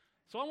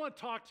So I want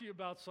to talk to you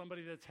about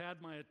somebody that's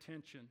had my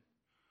attention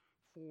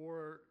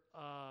for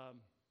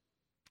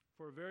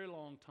a very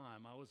long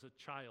time. I was a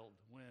child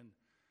when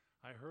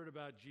I heard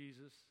about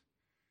Jesus,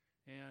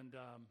 and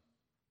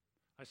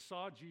I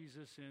saw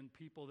Jesus in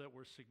people that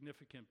were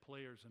significant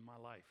players in my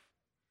life.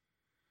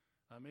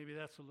 Maybe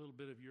that's a little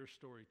bit of your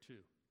story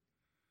too.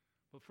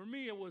 But for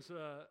me, it was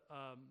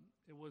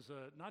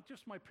not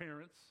just my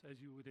parents,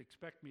 as you would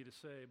expect me to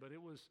say, but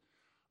it was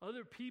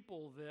other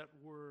people that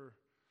were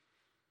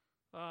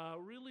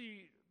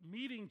really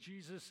meeting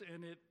Jesus,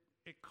 and it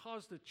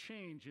caused a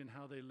change in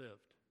how they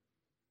lived.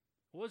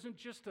 It wasn't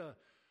just a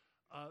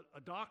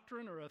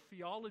doctrine or a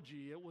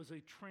theology. It was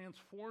a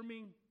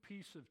transforming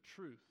piece of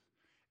truth,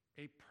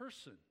 a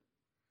person,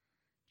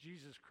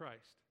 Jesus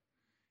Christ.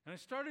 And I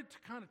started to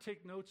kind of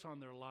take notes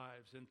on their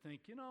lives and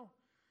think,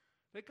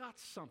 they got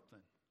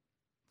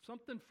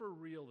something for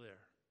real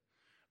there.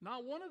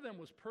 Not one of them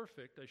was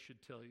perfect, I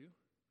should tell you,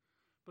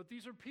 but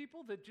these are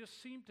people that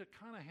just seemed to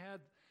kind of have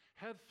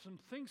some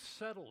things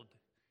settled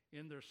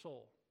in their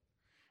soul.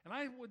 And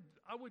I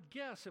would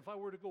guess if I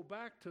were to go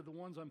back to the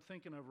ones I'm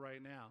thinking of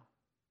right now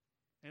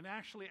and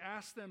actually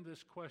ask them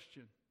this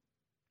question: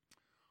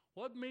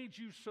 what made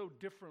you so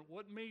different?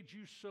 What made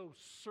you so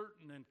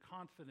certain and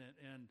confident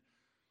and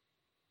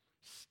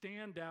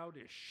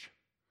standoutish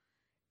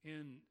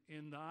in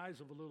the eyes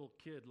of a little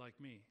kid like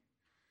me?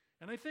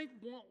 And I think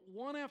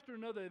one after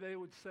another they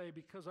would say,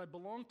 because I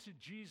belong to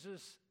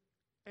Jesus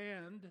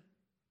and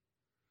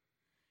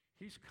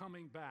He's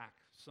coming back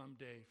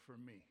someday for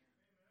me.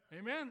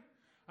 Amen?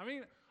 I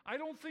mean, I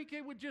don't think they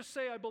would just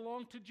say, I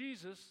belong to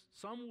Jesus.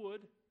 Some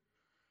would.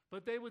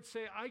 But they would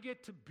say, I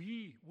get to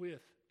be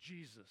with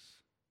Jesus.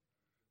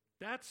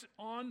 That's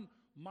on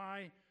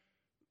my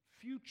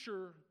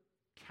future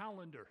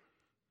calendar,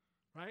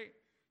 right?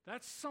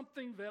 That's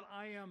something that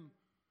I am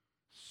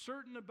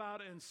certain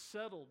about and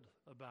settled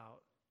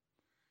about.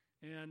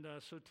 And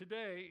so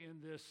today,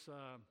 in this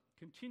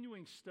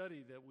continuing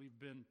study that we've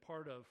been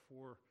part of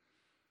for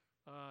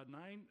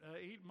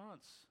 8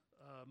 months,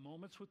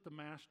 Moments with the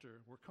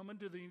Master, we're coming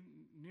to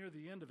near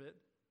the end of it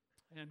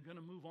and going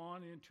to move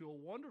on into a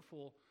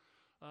wonderful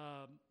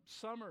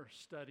summer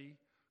study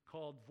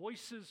called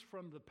Voices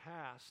from the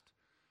Past,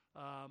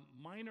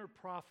 Minor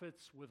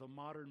Prophets with a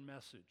Modern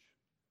Message.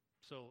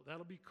 So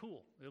that'll be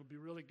cool. It'll be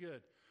really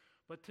good.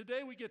 But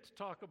today we get to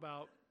talk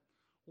about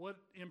what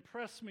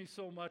impressed me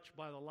so much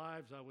by the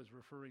lives I was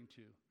referring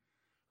to,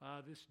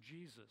 this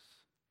Jesus.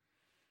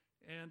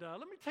 And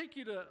let me take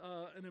you to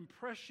an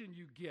impression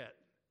you get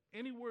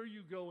anywhere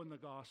you go in the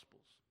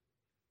Gospels.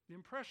 The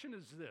impression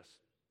is this: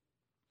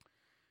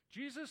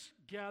 Jesus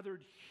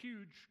gathered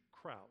huge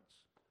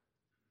crowds.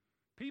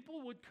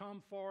 People would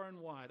come far and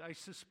wide. I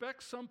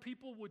suspect some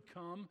people would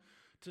come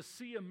to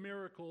see a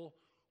miracle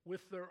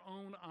with their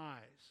own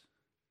eyes.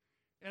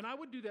 And I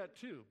would do that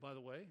too, by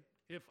the way.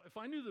 If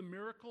I knew the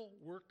miracle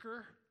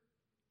worker,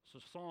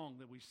 it's a song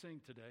that we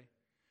sing today,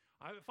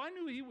 if I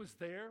knew He was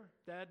there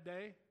that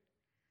day,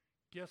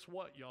 guess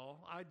what, y'all?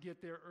 I'd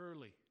get there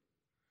early.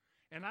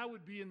 And I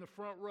would be in the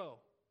front row.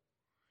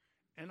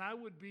 And I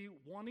would be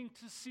wanting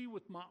to see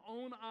with my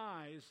own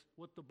eyes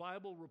what the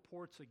Bible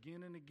reports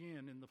again and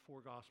again in the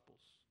four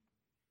Gospels.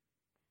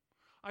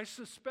 I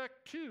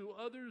suspect, too,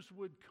 others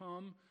would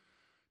come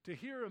to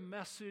hear a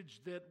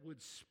message that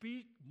would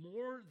speak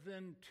more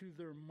than to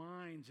their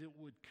minds. It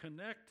would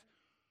connect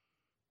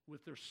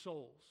with their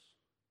souls.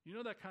 You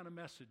know that kind of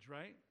message,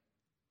 right?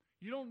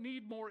 You don't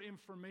need more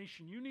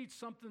information. You need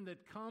something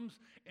that comes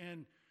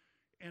and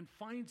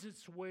finds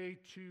its way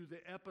to the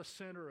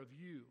epicenter of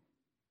you,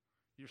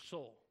 your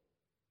soul.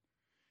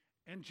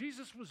 And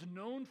Jesus was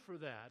known for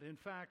that. In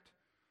fact,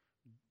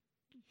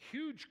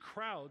 huge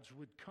crowds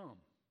would come.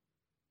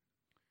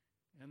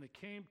 And they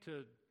came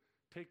to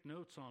take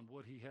notes on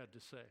what He had to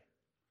say.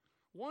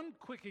 One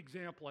quick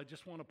example I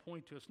just want to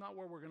point to. It's not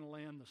where we're going to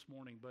land this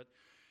morning, but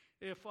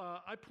if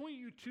I point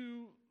you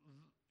to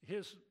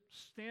His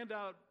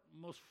standout,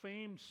 most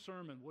famed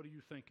sermon, what are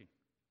you thinking?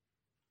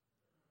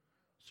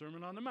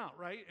 Sermon on the Mount,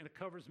 right? And it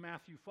covers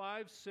Matthew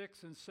 5,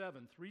 6, and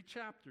 7, 3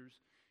 chapters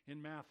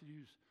in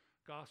Matthew's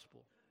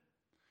gospel.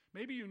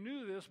 Maybe you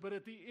knew this, but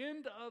at the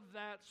end of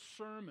that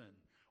sermon,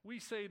 we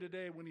say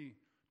today when He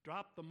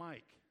dropped the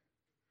mic,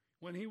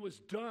 when He was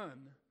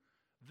done,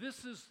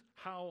 this is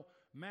how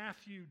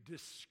Matthew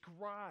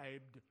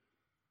described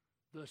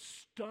the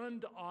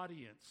stunned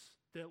audience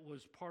that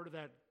was part of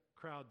that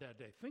crowd that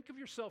day. Think of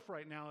yourself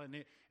right now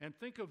and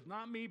think of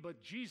not me,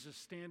 but Jesus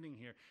standing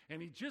here. And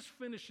He just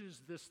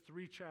finishes this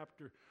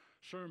 3-chapter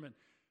sermon.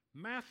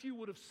 Matthew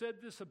would have said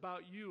this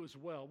about you as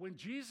well. When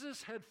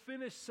Jesus had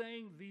finished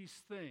saying these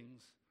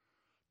things,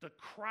 the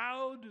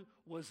crowd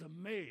was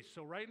amazed.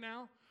 So right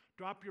now,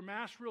 drop your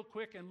mask real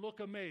quick and look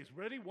amazed.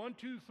 Ready? 1,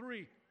 2,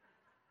 3.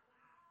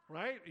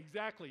 Right?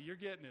 Exactly. You're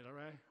getting it, all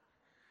right?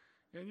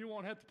 And you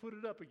won't have to put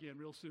it up again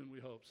real soon, we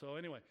hope. So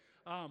anyway,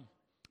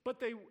 but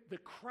the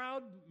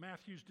crowd,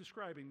 Matthew's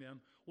describing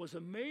them, was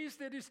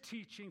amazed at His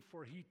teaching,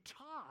 for He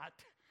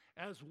taught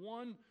as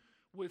one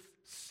with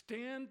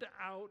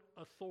stand-out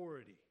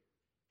authority.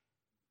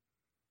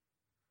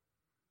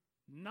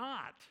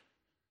 not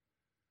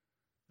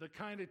the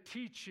kind of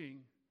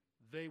teaching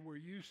they were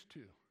used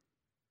to,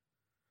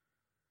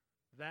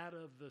 that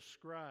of the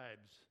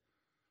scribes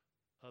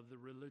of the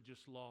religious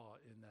law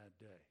in that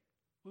day.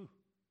 Woo.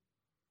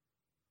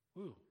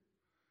 Woo.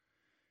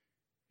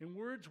 In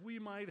words we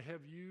might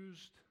have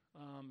used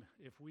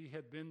if we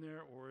had been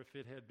there or if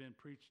it had been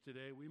preached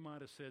today, we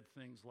might have said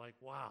things like,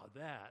 wow,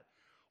 that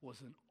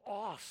was an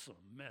awesome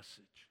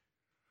message.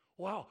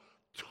 Wow,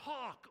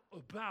 talk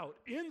about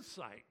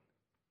insight,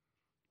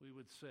 we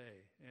would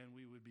say, and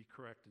we would be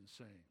correct in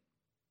saying.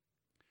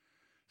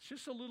 It's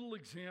just a little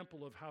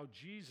example of how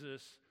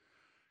Jesus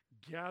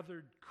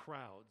gathered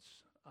crowds.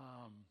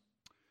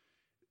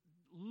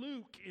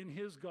 Luke, in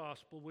his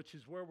gospel, which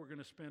is where we're going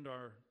to spend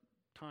our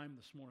time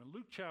this morning,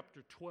 Luke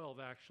chapter 12,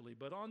 actually,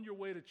 but on your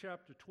way to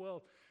chapter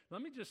 12,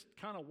 let me just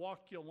kind of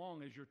walk you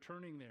along as you're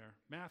turning there.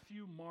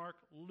 Matthew, Mark,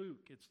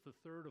 Luke, it's the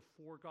third of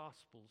four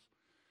gospels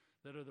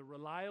that are the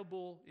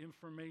reliable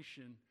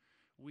information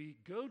we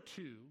go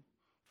to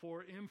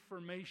for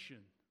information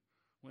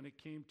when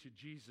it came to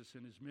Jesus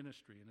and his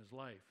ministry and his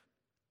life.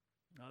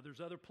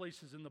 There's other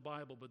places in the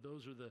Bible, but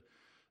those are the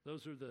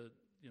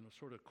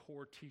sort of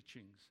core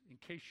teachings, in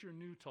case you're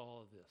new to all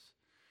of this.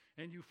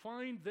 And you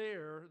find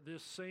there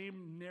this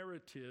same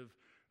narrative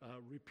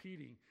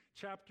repeating.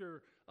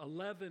 Chapter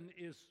 11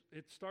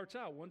 it starts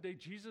out, one day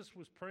Jesus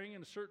was praying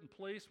in a certain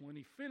place. When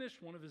he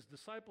finished, one of his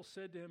disciples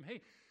said to him,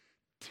 hey,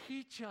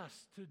 teach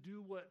us to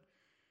do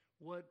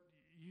what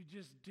you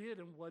just did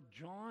and what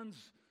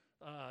John's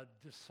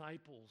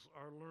disciples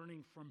are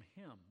learning from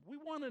him. We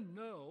want to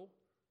know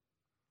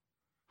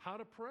how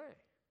to pray.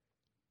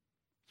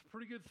 It's a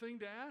pretty good thing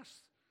to ask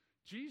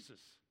Jesus.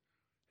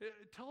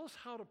 Tell us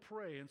how to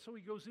pray. And so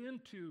he goes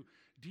into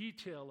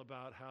detail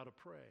about how to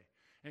pray.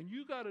 And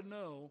you got to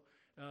know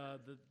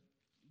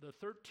the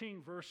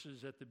 13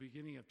 verses at the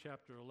beginning of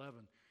chapter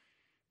 11.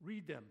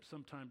 Read them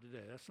sometime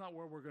today. That's not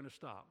where we're going to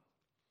stop.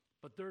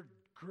 But they're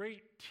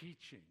great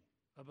teaching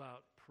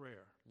about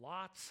prayer.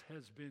 Lots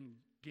has been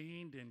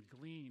gained and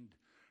gleaned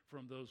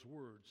from those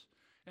words.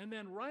 And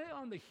then right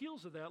on the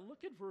heels of that,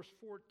 look at verse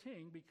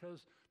 14,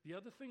 because the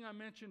other thing I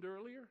mentioned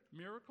earlier,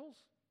 miracles,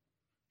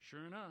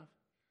 sure enough.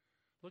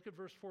 Look at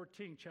verse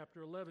 14,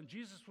 chapter 11.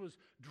 Jesus was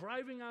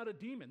driving out a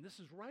demon. This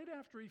is right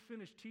after he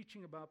finished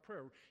teaching about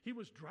prayer. He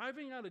was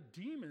driving out a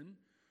demon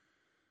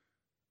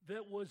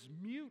that was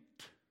mute.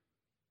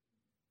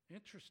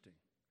 Interesting.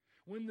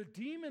 When the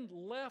demon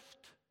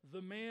left,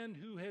 the man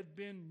who had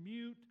been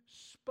mute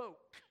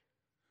spoke.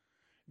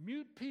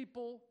 Mute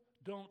people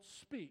don't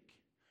speak.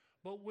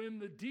 But when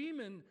the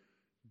demon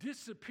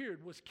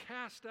disappeared, was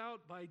cast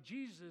out by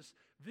Jesus,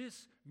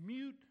 this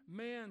mute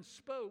man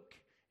spoke.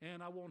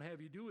 And I won't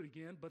have you do it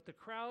again, but the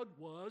crowd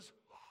was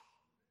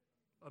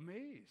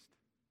amazed.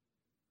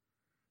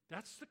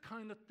 That's the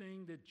kind of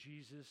thing that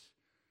Jesus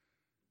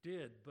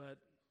did. But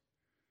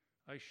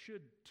I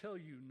should tell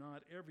you,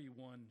 not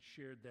everyone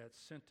shared that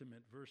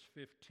sentiment. Verse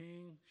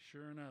 15,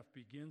 sure enough,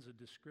 begins a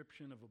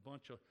description of a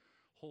bunch of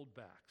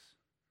holdbacks.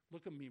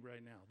 Look at me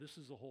right now. This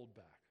is a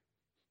holdback.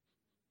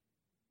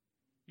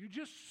 You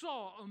just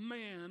saw a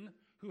man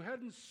who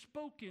hadn't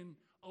spoken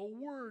a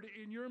word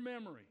in your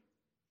memory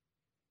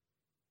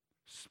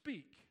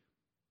speak.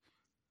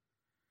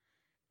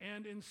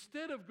 And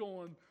instead of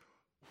going,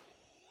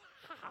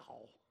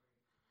 wow,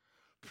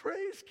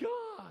 praise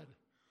God,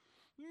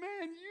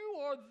 man,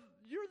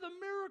 you're the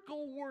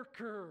miracle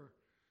worker.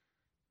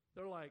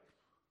 They're like,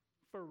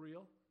 for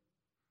real?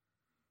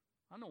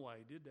 I know why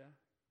he did that.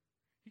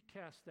 He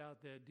cast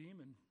out that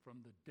demon from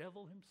the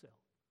devil himself.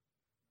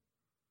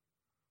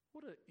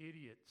 What an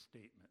idiot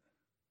statement.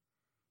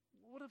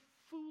 What a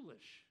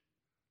foolish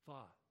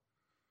thought.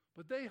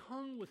 But they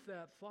hung with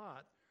that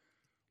thought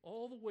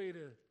all the way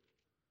to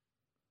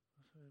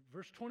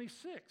verse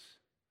 26.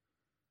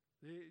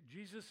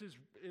 Jesus is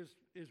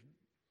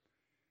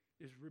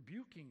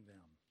rebuking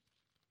them.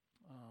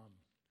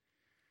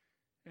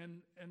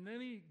 And then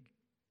he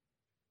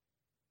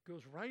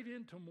goes right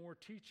into more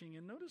teaching.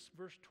 And notice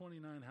verse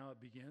 29, how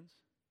it begins.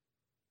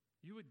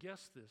 You would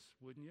guess this,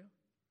 wouldn't you?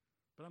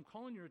 But I'm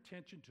calling your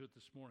attention to it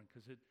this morning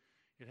because it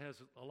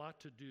has a lot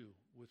to do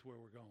with where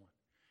we're going.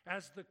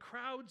 As the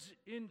crowds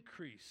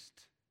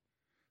increased,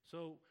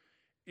 so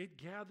it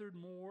gathered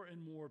more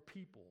and more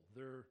people.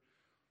 They're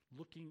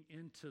looking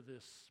into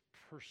this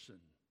person.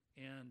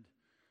 And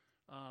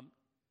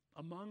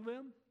among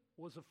them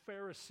was a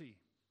Pharisee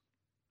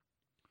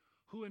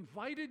who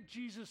invited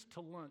Jesus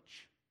to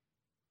lunch.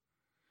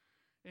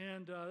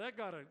 And that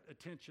got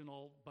attention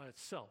all by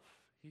itself.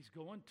 He's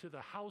going to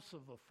the house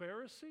of a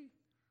Pharisee?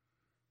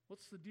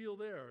 What's the deal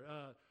there?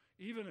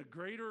 Even a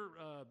greater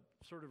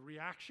sort of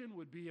reaction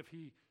would be if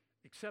he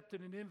accepted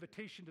an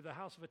invitation to the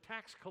house of a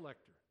tax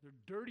collector. They're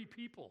dirty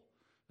people,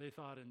 they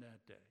thought in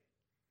that day.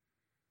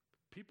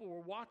 People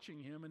were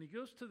watching him, and he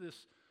goes to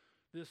this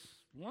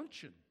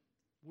luncheon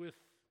with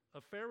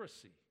a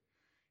Pharisee.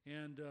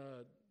 And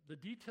the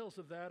details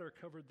of that are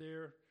covered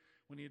there.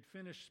 When he had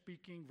finished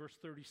speaking, verse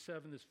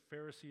 37, this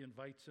Pharisee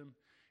invites him.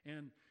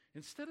 And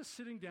instead of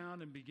sitting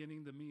down and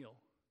beginning the meal,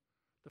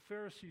 The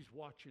Pharisee's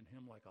watching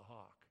him like a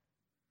hawk.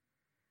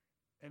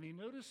 And he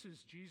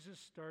notices Jesus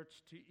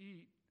starts to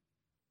eat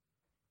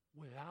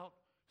without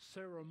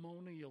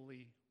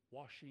ceremonially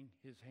washing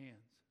his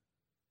hands.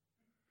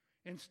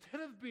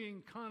 Instead of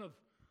being kind of,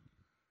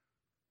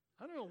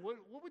 I don't know,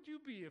 what would you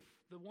be if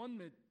the one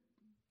that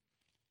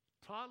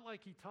taught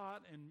like he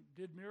taught and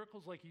did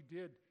miracles like he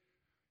did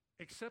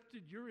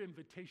accepted your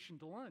invitation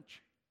to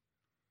lunch?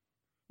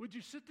 Would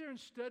you sit there and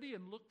study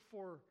and look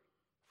for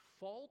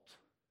fault?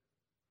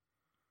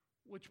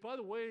 Which, by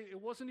the way, it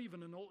wasn't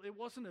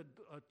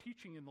a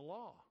teaching in the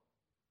law.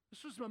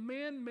 This was a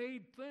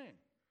man-made thing.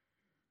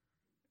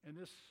 And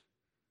this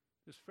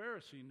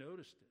Pharisee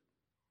noticed it,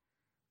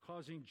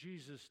 causing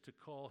Jesus to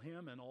call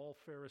him and all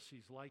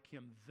Pharisees like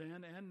him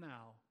then and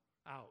now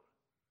out.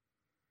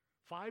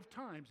 5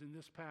 times in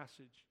this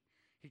passage,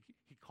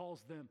 he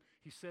calls them,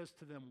 he says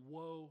to them,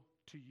 woe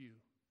to you.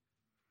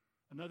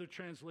 Another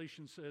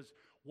translation says,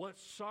 what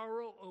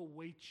sorrow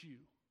awaits you.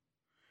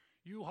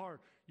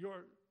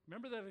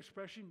 Remember that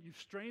expression, you've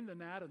strained the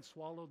gnat and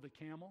swallowed the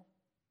camel?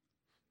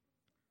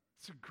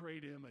 It's a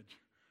great image,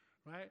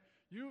 right?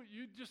 You're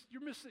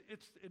missing,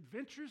 it's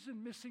adventures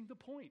in missing the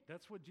point.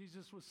 That's what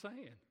Jesus was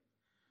saying.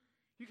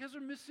 You guys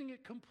are missing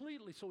it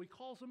completely. So he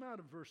calls them out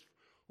in verse,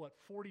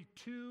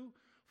 42,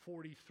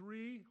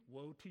 43,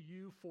 woe to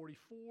you,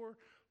 44,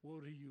 woe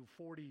to you,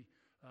 40,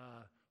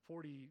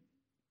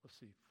 let's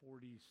see,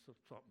 40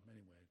 something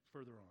anyway,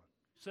 further on.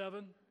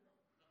 7.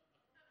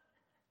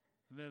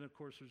 And then, of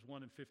course, there's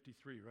 1 in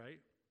 53, right?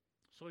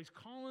 So he's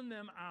calling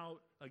them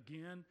out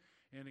again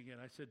and again.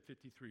 I said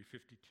 53,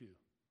 52.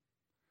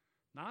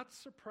 Not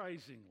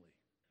surprisingly,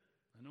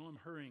 I know I'm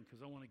hurrying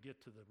because I want to get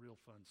to the real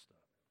fun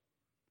stuff.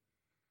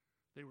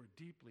 They were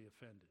deeply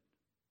offended.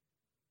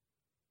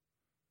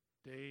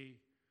 They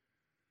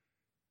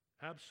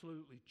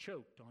absolutely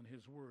choked on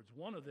his words.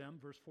 One of them,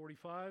 verse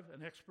 45,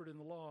 an expert in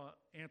the law,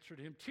 answered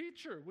him,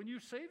 "Teacher, when you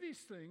say these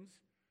things,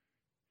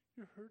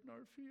 you're hurting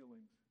our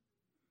feelings."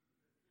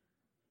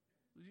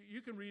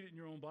 You can read it in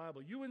your own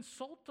Bible. You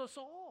insult us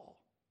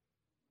all.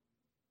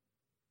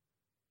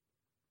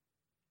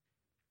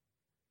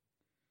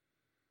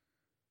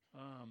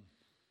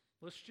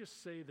 Let's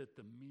just say that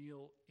the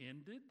meal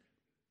ended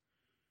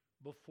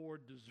before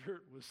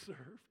dessert was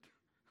served.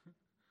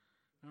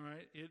 All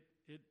right, it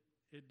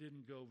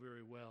didn't go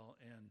very well,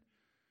 and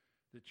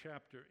the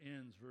chapter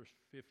ends, verse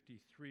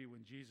 53,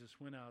 when Jesus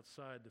went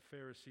outside, the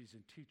Pharisees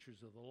and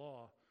teachers of the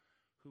law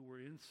who were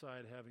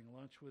inside having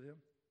lunch with him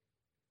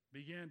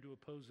began to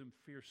oppose him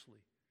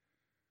fiercely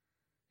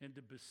and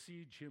to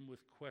besiege him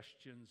with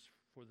questions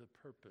for the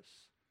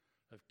purpose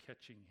of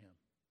catching him,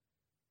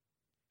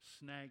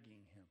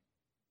 snagging him,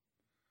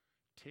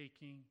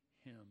 taking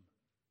him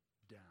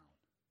down.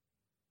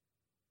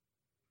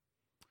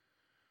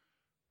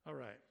 All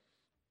right.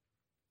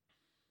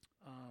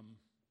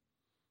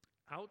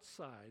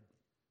 Outside,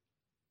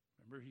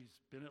 remember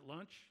he's been at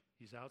lunch,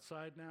 he's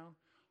outside now.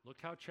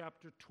 Look how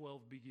chapter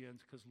 12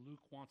 begins, because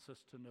Luke wants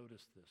us to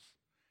notice this.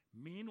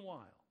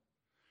 Meanwhile,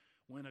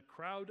 when a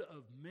crowd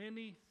of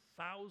many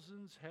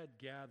thousands had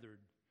gathered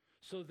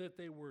so that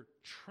they were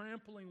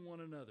trampling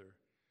one another,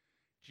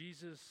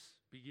 Jesus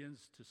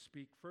begins to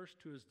speak first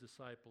to his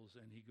disciples,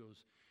 and he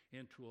goes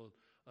into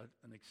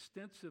an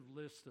extensive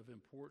list of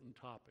important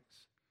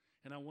topics.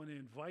 And I want to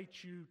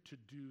invite you to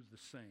do the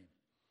same.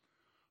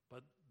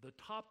 But the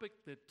topic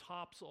that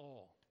tops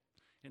all,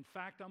 in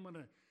fact, I'm going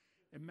to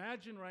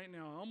imagine right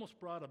now, I almost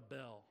brought a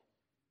bell.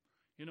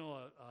 You know,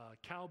 a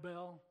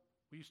cowbell.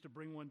 We used to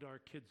bring one to our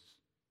kids'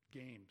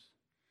 games.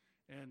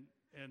 And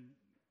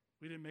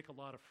we didn't make a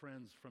lot of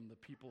friends from the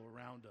people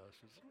around us.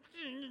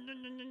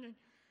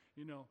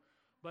 You know,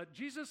 but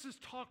Jesus is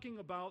talking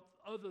about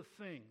other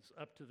things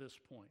up to this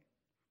point.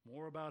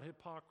 More about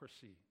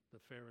hypocrisy, the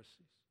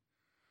Pharisees.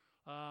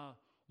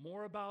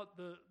 More about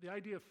the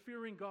idea of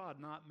fearing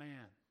God, not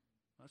man.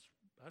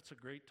 That's a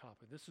great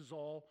topic. This is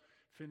all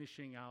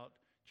finishing out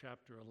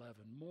chapter 11.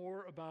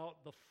 More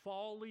about the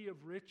folly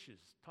of riches.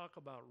 Talk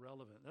about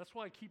relevant. That's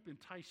why I keep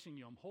enticing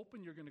you. I'm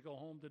hoping you're going to go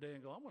home today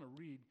and go, I want to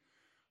read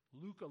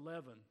Luke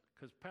 11,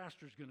 because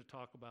Pastor's going to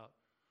talk about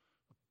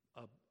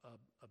a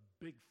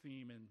big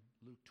theme in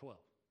Luke 12.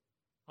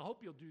 I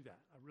hope you'll do that.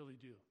 I really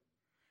do.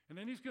 And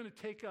then he's going to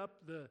take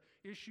up the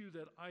issue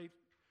that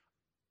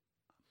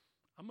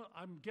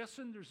I'm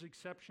guessing there's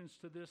exceptions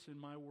to this in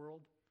my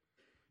world,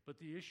 but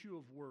the issue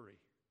of worry.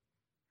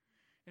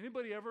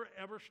 Anybody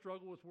ever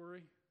struggle with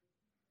worry?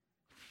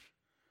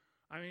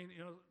 I mean, you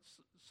know,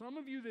 some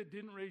of you that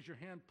didn't raise your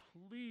hand,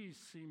 please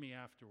see me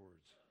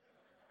afterwards.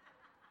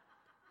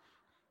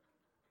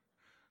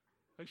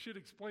 I should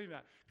explain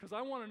that, because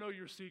I want to know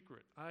your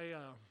secret.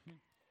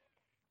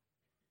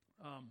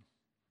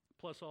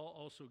 Plus, I'll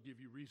also give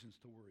you reasons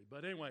to worry.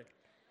 But anyway,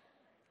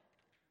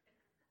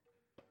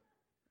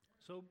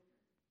 so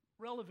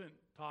relevant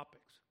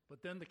topics,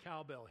 but then the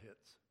cowbell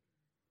hits.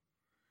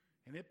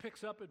 And it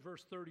picks up at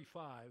verse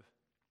 35,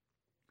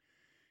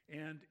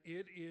 and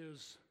it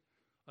is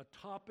a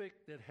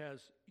topic that has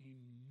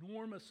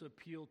enormous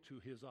appeal to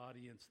his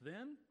audience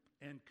then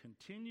and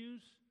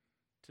continues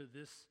to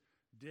this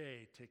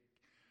day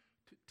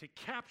to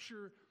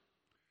capture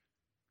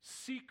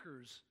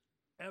seekers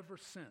ever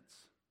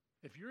since.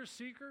 If you're a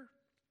seeker,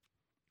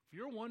 if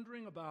you're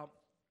wondering about,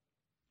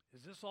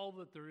 is this all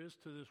that there is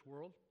to this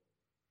world?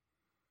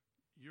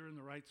 You're in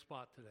the right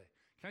spot today.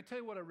 Can I tell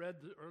you what I read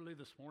early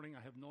this morning?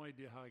 I have no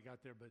idea how I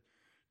got there, but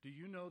do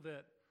you know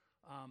that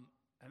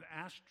an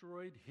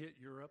asteroid hit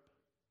Europe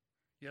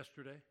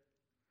yesterday?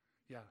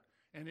 Yeah,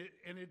 and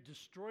it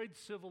destroyed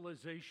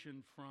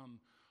civilization from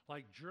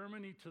like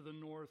Germany to the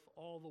north,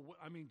 all the way.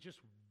 I mean, just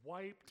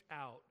wiped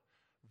out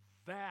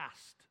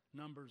vast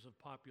numbers of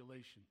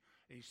population.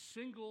 A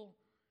single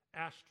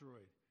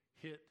asteroid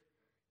hit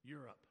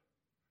Europe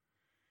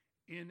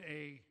in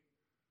a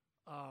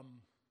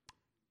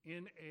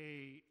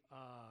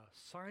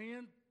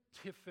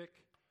scientific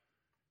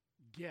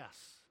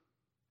guess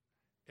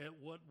at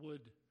what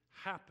would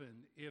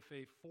happen if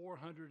a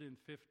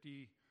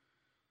 450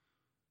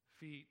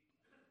 feet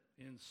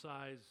in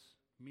size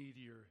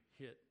meteor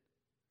hit.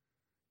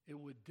 It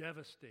would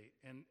devastate.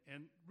 And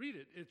read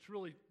it. It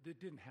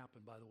didn't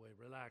happen, by the way.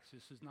 Relax.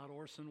 This is not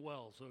Orson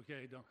Welles,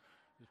 okay? Don't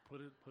just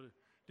put it.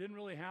 Didn't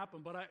really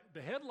happen. But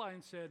the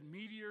headline said,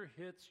 meteor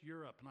hits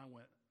Europe. And I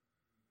went,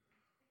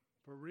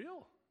 for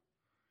real?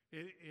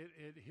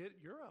 It hit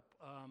Europe.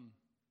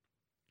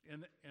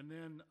 And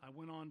then I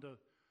went on to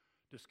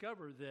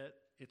discover that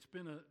it's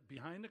been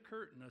behind the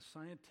curtain, a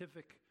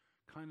scientific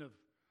kind of,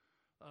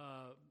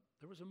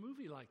 there was a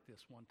movie like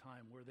this one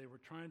time where they were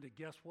trying to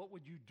guess what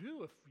would you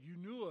do if you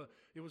knew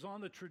it was on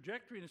the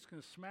trajectory and it's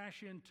going to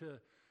smash into,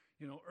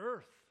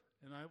 Earth.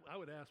 And I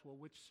would ask, well,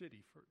 which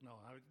city?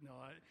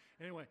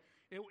 Anyway,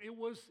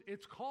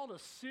 it's called a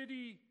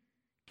city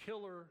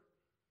killer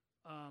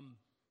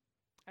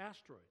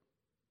asteroid.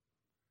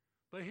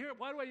 But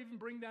why do I even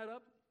bring that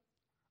up?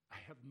 I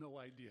have no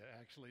idea,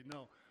 actually.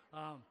 No.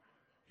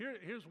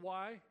 Here's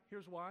why.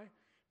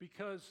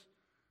 Because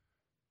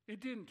it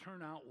didn't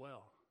turn out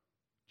well.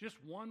 Just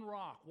one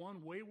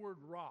wayward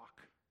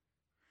rock.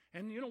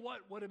 And you know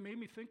what it made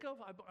me think of?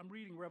 I'm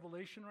reading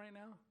Revelation right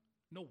now.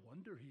 No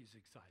wonder he's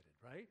excited,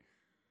 right?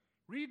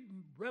 Read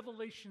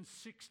Revelation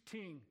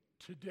 16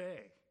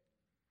 today.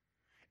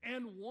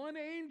 And one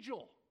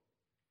angel,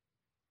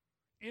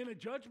 in a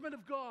judgment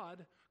of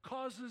God,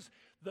 causes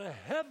the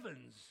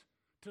heavens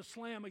to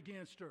slam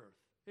against earth.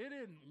 It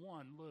isn't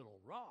one little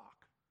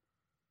rock.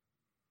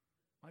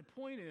 My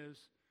point is,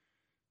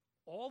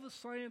 all the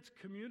science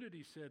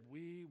community said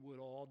we would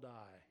all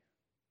die.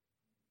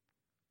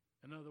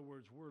 In other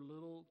words,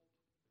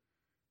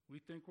 we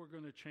think we're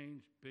going to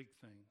change big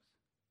things.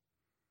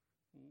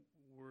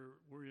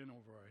 We're in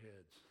over our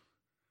heads.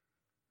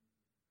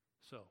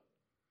 So,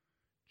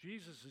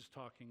 Jesus is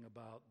talking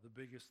about the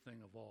biggest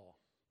thing of all.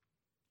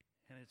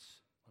 And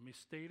let me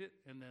state it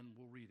and then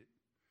we'll read it.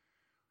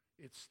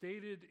 It's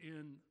stated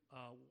in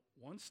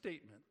one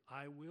statement,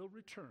 I will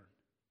return.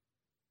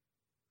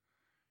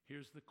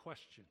 Here's the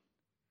question.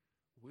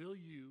 Will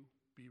you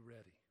be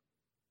ready?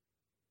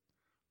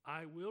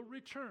 I will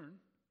return.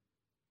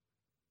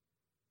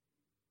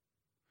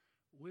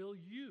 Will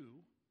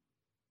you?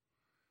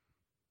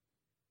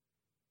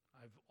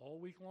 I've all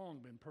week long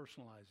been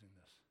personalizing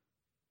this.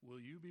 Will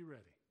you be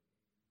ready?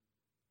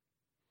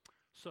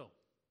 So,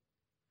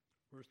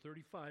 verse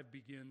 35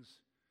 begins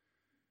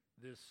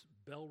this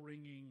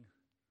bell-ringing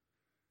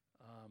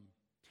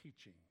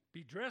teaching.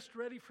 Be dressed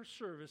ready for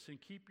service and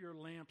keep your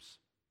lamps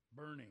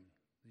burning.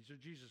 These are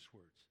Jesus'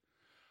 words.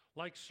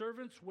 Like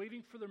servants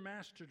waiting for their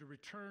master to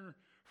return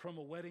from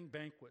a wedding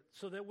banquet,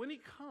 so that when he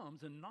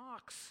comes and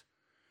knocks,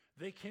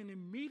 they can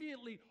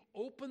immediately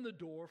open the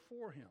door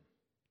for him.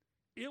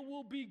 It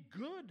will be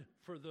good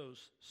for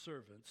those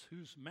servants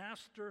whose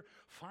master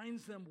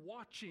finds them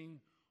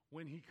watching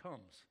when he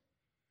comes.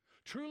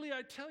 Truly,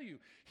 I tell you,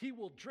 he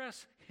will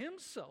dress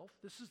himself,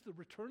 this is the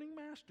returning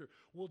master,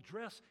 will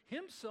dress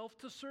himself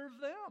to serve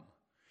them.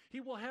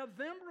 He will have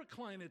them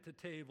recline at the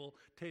table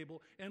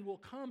and will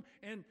come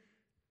and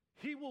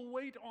he will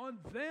wait on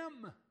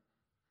them.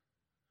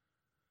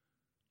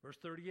 Verse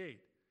 38,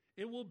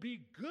 it will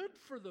be good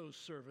for those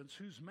servants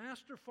whose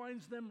master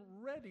finds them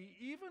ready,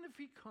 even if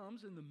he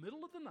comes in the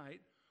middle of the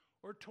night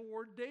or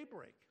toward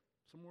daybreak,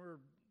 somewhere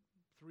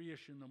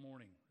 3-ish in the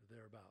morning, or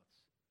thereabouts.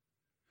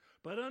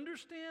 But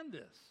understand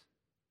this.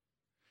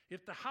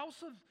 If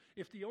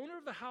the owner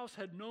of the house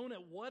had known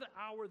at what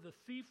hour the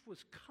thief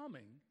was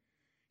coming,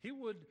 he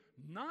would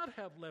not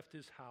have left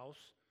his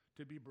house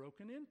to be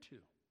broken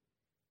into.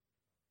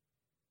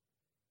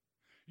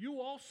 You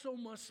also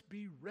must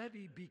be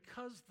ready,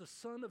 because the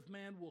Son of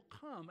Man will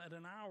come at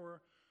an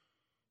hour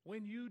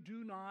when you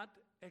do not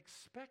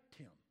expect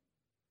him.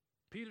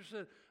 Peter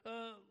said,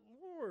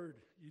 Lord,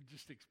 you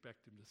just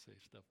expect him to say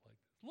stuff like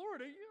this.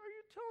 Lord, are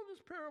you telling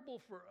this parable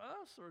for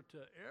us or to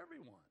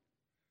everyone?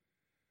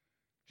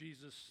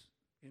 Jesus,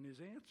 in his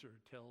answer,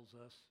 tells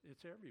us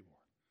it's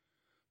everyone.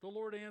 The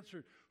Lord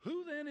answered,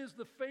 who then is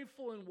the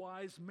faithful and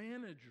wise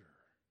manager,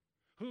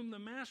 whom the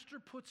master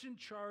puts in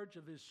charge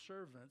of his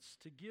servants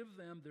to give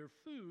them their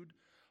food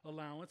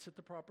allowance at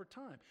the proper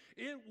time?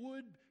 It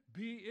would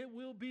it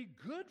will be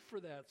good for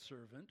that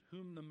servant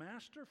whom the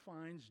master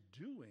finds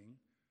doing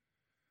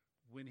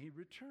when he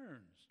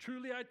returns.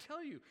 Truly I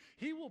tell you,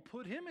 he will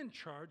put him in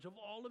charge of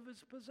all of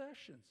his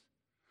possessions.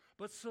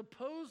 But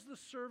suppose the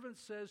servant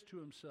says to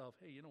himself,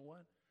 hey, you know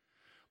what?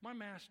 My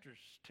master's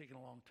taking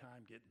a long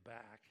time getting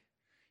back.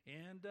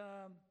 And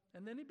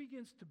then he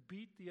begins to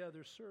beat the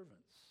other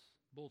servants,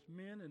 both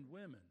men and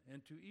women,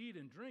 and to eat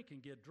and drink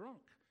and get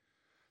drunk.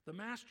 The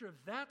master of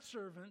that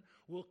servant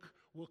will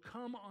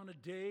come on a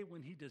day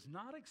when he does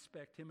not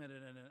expect him, and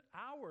at an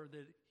hour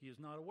that he is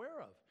not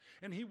aware of.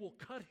 And he will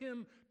cut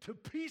him to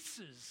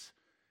pieces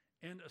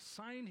and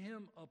assign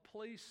him a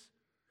place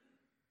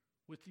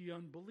with the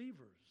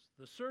unbelievers.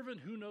 The servant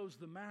who knows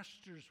the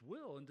master's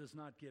will and does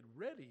not get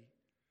ready,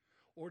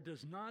 or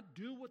does not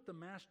do what the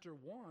master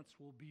wants,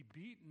 will be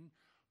beaten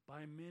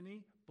by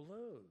many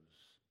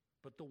blows.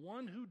 But the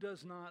one who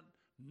does not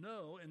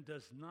know and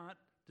does not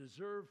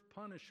deserve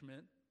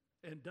punishment,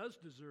 and does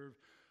deserve,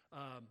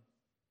 let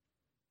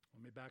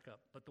me back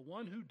up. But the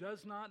one who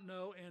does not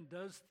know and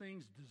does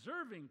things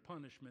deserving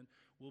punishment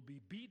will be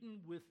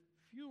beaten with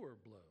fewer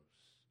blows.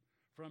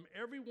 From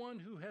everyone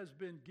who has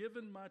been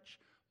given much,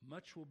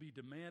 much will be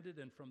demanded,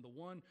 and from the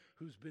one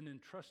who's been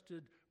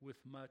entrusted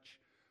with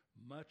much,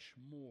 much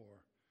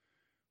more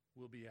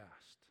will be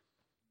asked.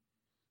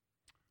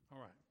 All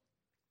right,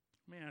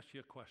 let me ask you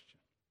a question.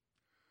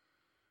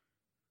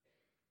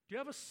 Do you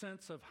have a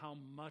sense of how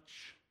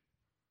much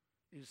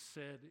is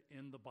said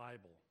in the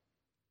Bible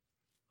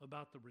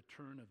about the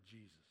return of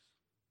Jesus?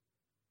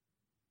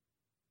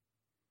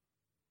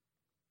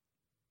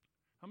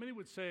 How many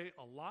would say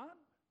a lot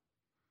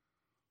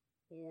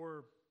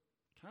or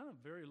kind of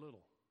very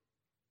little?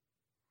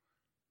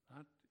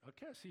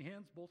 Okay, I see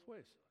hands both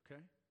ways,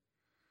 okay?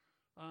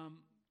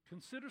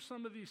 Consider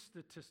some of these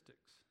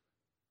statistics.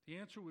 The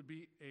answer would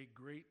be a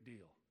great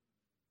deal.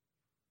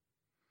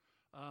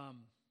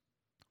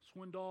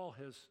 Swindoll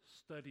has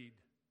studied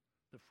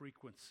the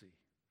frequency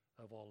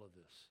of all of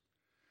this.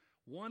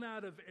 1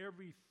 out of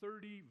every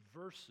 30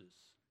 verses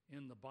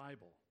in the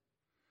Bible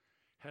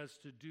has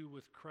to do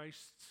with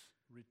Christ's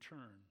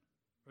return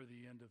or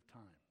the end of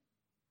time.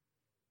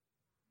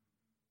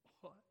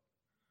 What?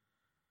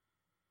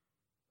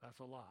 That's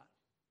a lot.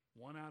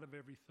 1 out of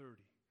every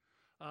 30.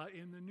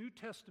 In the New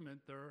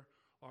Testament, there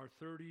are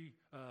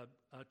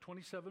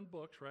 27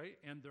 books, right?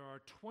 And there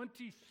are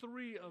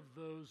 23 of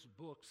those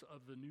books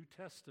of the New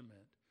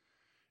Testament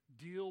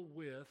deal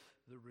with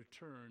the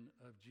return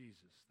of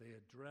Jesus. They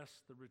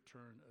address the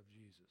return of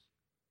Jesus.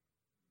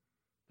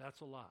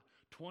 That's a lot.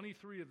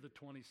 23 of the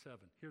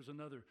 27. Here's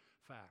another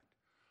fact.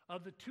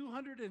 Of the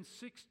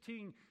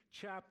 216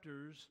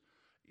 chapters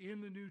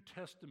in the New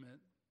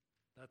Testament,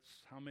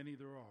 that's how many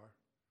there are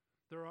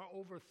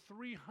over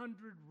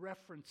 300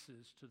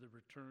 references to the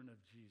return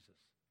of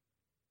Jesus.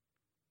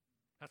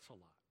 That's a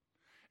lot.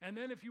 And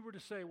then if you were to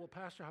say, well,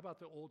 Pastor, how about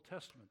the Old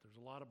Testament? There's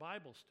a lot of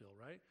Bible still,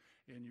 right?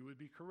 And you would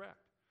be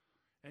correct.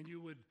 And you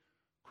would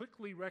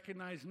quickly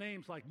recognize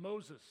names like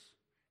Moses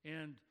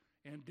and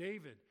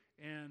David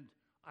and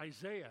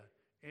Isaiah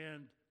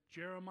and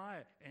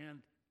Jeremiah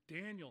and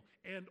Daniel.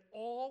 And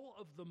all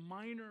of the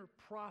minor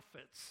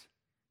prophets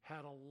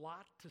had a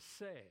lot to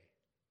say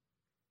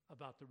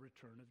about the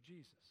return of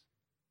Jesus.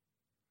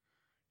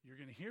 You're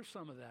going to hear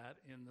some of that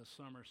in the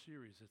summer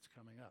series that's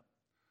coming up.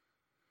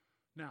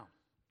 Now,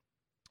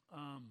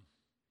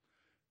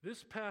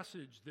 this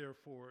passage,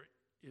 therefore,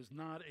 is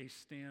not a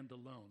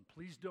standalone.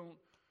 Please don't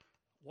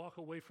walk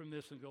away from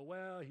this and go,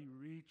 well, he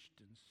reached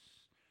and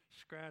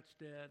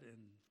scratched at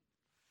and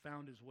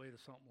found his way to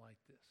something like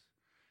this.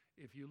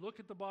 If you look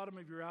at the bottom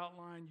of your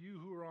outline, you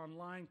who are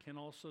online can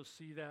also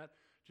see that.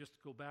 Just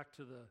go back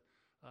to the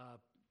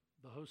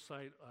host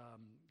site,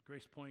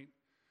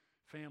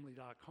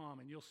 GracePointFamily.com,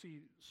 and you'll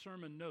see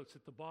sermon notes.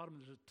 At the bottom,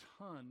 there's a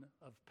ton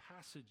of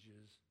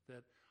passages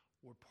that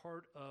were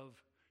part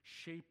of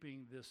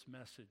shaping this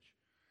message.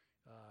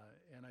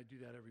 And I do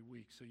that every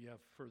week, so you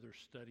have further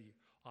study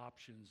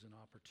options and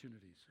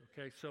opportunities.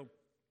 Okay, so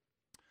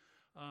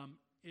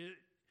it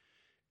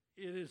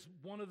is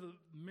one of the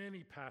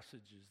many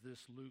passages,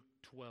 this Luke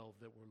 12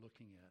 that we're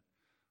looking at.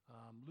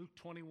 Luke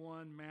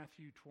 21,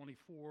 Matthew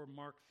 24,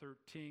 Mark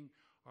 13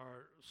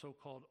 are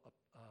so-called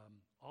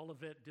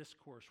Olivet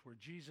Discourse, where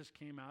Jesus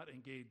came out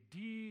and gave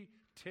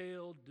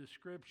detailed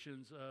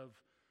descriptions of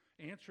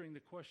answering the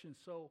question,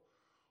 so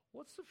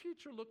what's the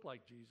future look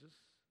like, Jesus?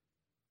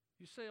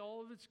 You say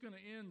all of it's going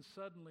to end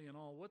suddenly and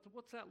all.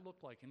 What's that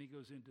look like? And he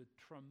goes into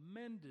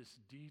tremendous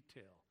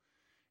detail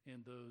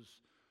in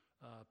those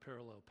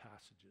parallel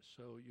passages.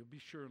 So you'll be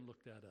sure and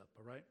look that up,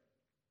 all right?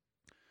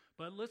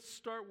 But let's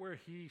start where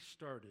he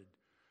started.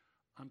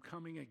 I'm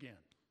coming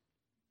again.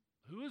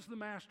 Who is the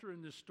master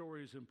in this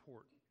story is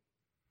important.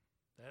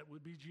 That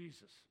would be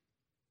Jesus.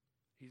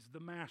 He's the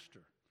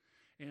master.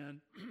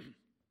 And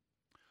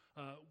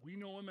we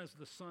know him as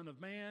the Son of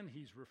Man.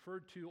 He's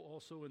referred to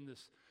also in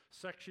this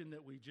section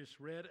that we just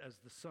read as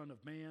the Son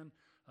of Man.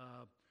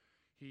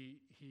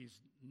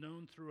 He's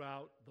known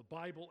throughout the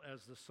Bible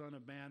as the Son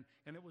of Man,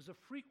 and it was a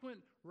frequent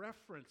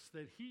reference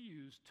that he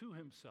used to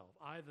himself,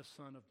 I, the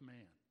Son of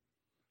Man.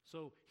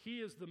 So he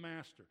is the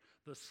master.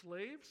 The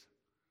slaves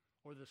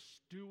or the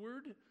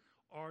steward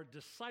are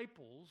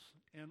disciples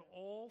and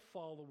all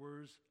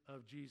followers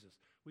of Jesus.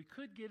 We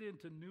could get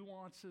into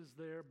nuances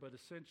there, but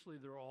essentially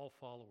they're all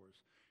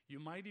followers. You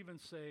might even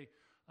say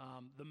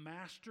the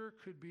master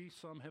could be,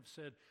 some have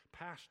said,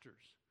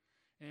 pastors.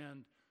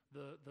 And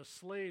the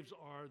slaves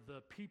are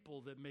the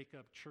people that make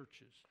up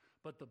churches.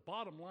 But the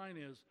bottom line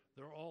is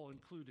they're all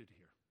included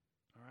here,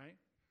 all right?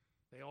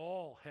 They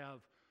all have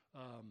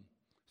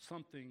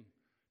something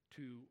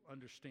to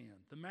understand.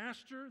 The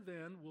master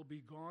then will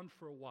be gone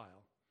for a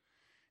while.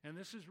 And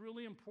this is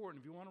really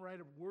important. If you want to write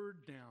a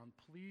word down,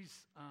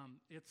 please,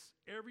 it's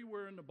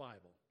everywhere in the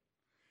Bible.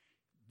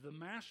 The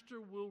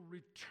master will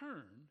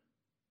return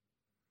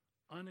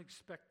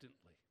unexpectedly.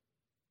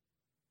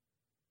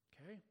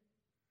 Okay?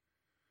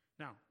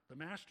 Now, the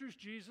master's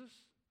Jesus.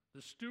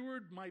 The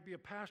steward might be a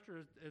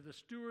pastor. The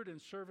steward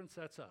and servants,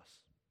 that's us.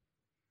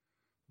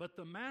 But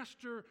the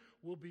master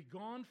will be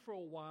gone for a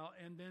while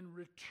and then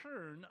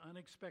return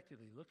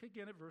unexpectedly. Look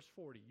again at verse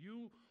 40.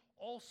 You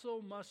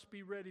also must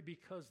be ready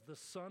because the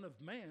Son of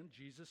Man,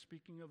 Jesus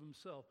speaking of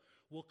himself,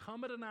 will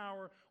come at an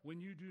hour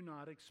when you do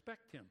not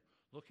expect him.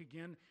 Look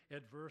again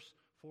at verse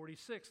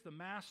 46. The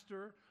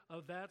master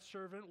of that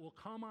servant will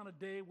come on a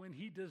day when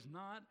he does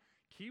not,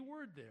 key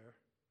word there,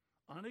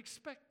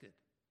 unexpected.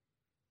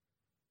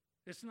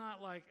 It's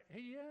not like,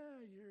 hey,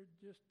 yeah, you're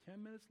just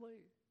 10 minutes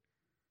late.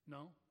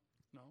 No,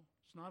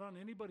 it's not on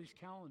anybody's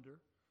calendar.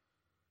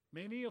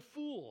 Many a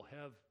fool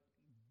have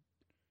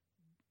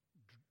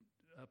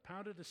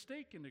pounded a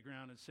stake in the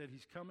ground and said,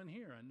 he's coming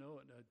here. I know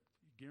it,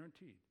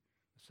 guaranteed.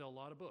 They sell a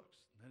lot of books,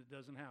 and it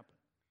doesn't happen.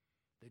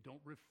 They don't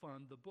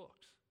refund the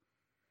books.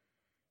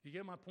 You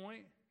get my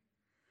point?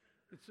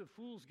 It's a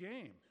fool's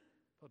game,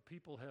 but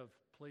people have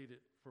played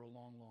it for a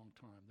long, long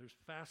time. There's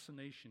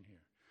fascination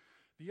here.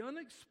 The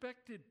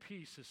unexpected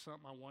piece is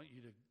something I want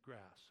you to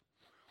grasp.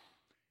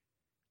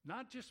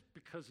 Not just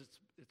because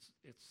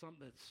it's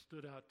something that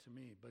stood out to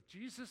me, but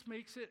Jesus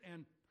makes it,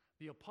 and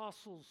the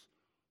apostles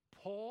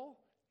Paul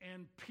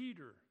and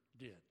Peter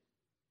did.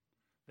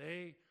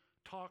 They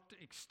talked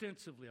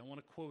extensively. I want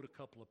to quote a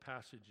couple of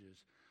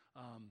passages,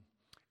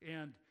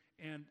 and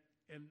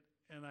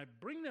I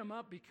bring them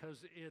up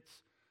because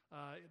it's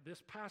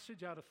this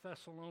passage out of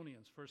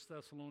Thessalonians, 1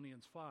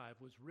 Thessalonians 5,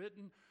 was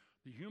written,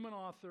 the human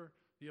author,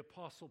 the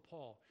Apostle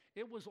Paul.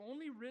 It was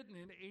only written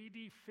in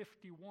AD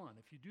 51.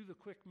 If you do the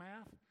quick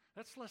math,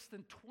 that's less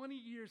than 20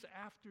 years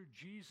after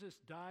Jesus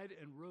died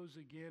and rose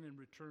again and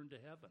returned to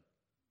heaven.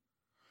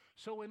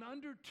 So in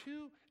under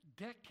 2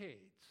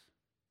 decades,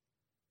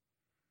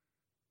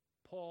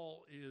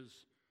 Paul is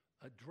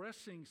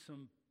addressing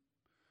some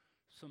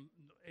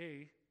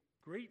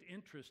great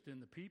interest in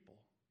the people.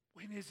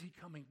 When is he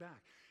coming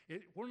back?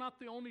 We're not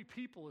the only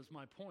people, is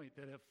my point,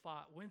 that have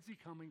thought, when's he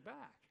coming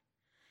back?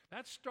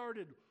 That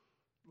started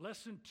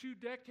less than 2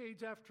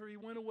 decades after he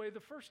went away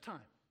the first time,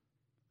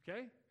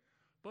 okay?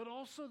 But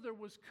also there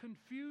was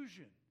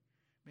confusion.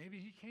 Maybe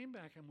he came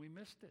back and we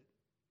missed it.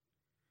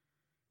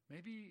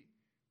 Maybe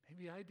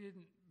I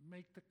didn't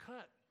make the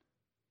cut.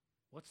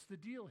 What's the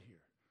deal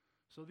here?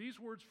 So these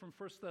words from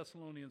 1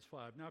 Thessalonians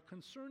 5. Now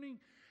concerning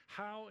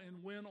how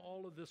and when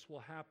all of this will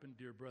happen,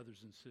 dear brothers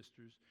and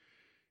sisters,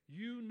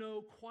 you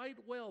know quite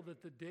well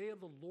that the day of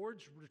the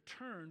Lord's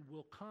return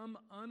will come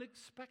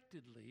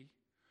unexpectedly,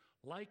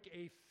 like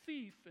a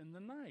thief in the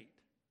night.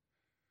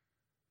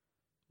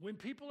 When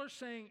people are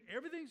saying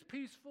everything's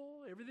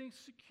peaceful, everything's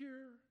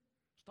secure,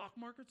 stock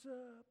market's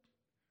up,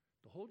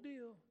 the whole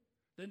deal,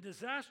 then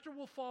disaster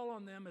will fall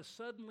on them as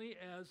suddenly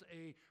as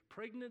a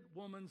pregnant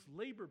woman's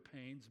labor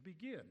pains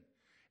begin,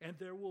 and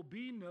there will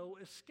be no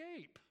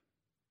escape.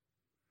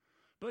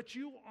 But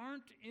you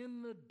aren't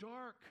in the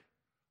dark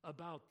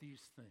about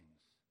these things,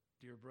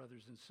 dear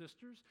brothers and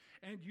sisters,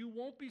 and you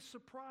won't be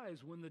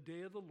surprised when the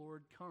day of the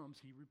Lord comes,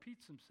 he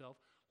repeats himself,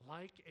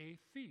 like a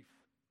thief.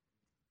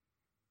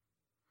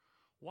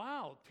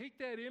 Wow, take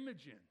that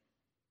image in.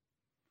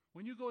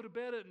 When you go to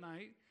bed at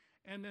night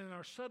and then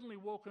are suddenly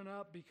woken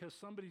up because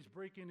somebody's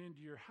breaking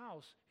into your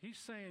house, he's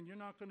saying you're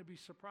not going to be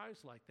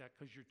surprised like that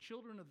because you're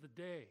children of the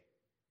day.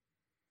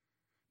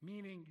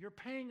 Meaning you're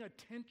paying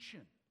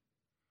attention.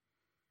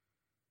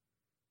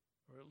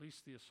 Or at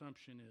least the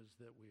assumption is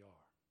that we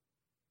are.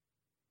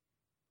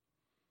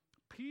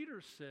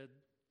 Peter said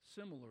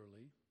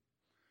similarly,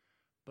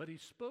 but he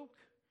spoke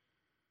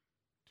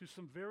to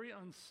some very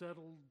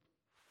unsettled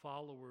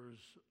followers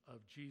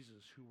of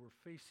Jesus who were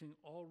facing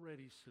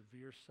already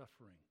severe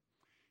suffering.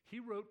 He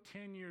wrote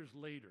 10 years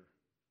later,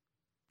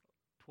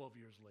 12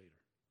 years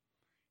later,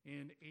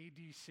 in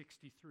AD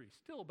 63,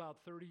 still about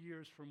 30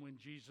 years from when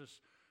Jesus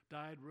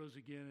died, rose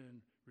again,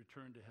 and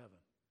returned to heaven.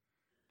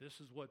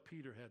 This is what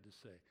Peter had to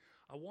say.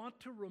 I want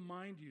to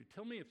remind you,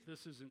 tell me if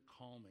this isn't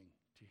calming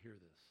to hear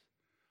this.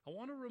 I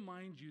want to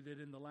remind you that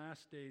in the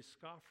last days,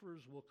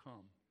 scoffers will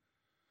come,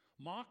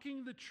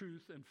 mocking the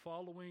truth and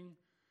following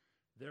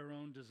their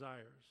own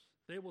desires.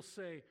 They will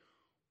say,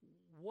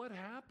 what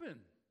happened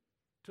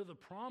to the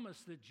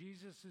promise that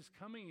Jesus is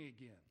coming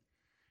again?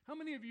 How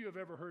many of you have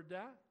ever heard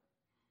that?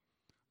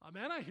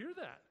 Man, I hear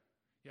that.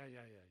 Yeah.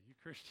 You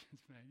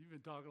Christians, man, you've been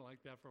talking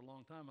like that for a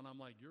long time. And I'm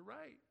like, you're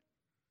right.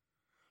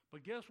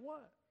 But guess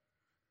what?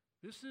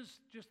 This is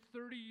just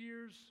 30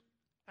 years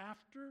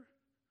after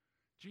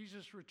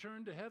Jesus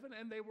returned to heaven,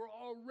 and they were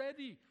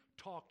already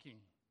talking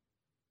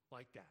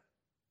like that.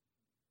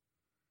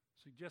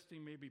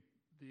 Suggesting maybe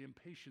the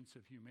impatience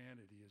of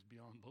humanity is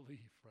beyond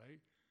belief,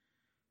 right?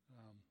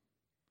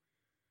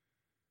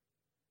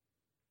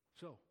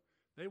 So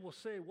they will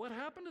say, what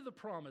happened to the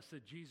promise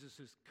that Jesus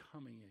is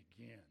coming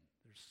again?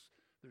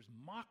 There's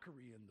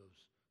mockery in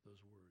those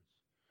words.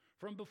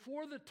 From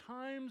before the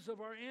times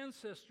of our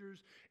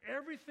ancestors,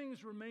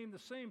 everything's remained the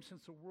same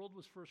since the world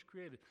was first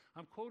created.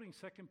 I'm quoting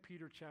 2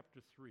 Peter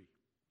chapter 3.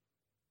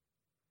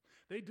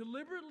 They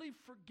deliberately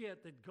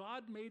forget that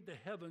God made the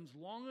heavens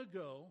long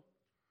ago,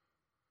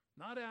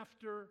 not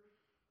after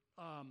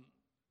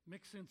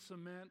mixing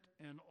cement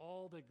and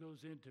all that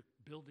goes into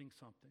building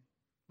something.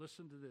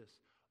 Listen to this.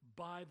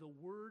 By the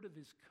word of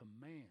his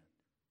command,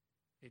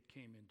 it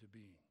came into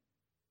being.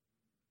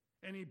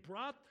 And he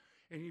brought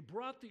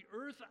the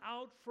earth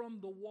out from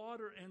the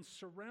water and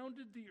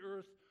surrounded the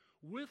earth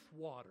with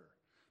water.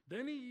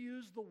 Then he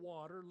used the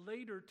water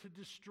later to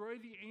destroy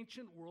the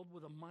ancient world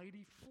with a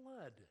mighty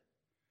flood.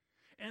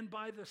 And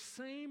by the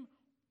same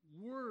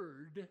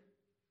word,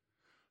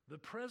 the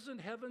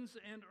present heavens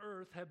and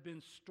earth have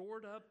been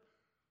stored up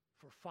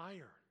for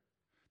fire.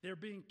 They're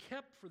being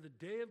kept for the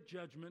day of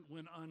judgment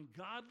when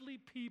ungodly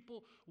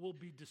people will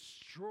be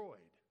destroyed.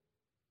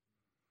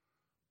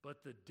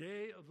 But the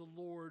day of the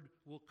Lord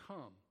will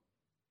come.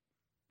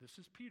 This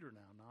is Peter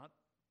now, not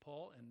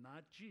Paul and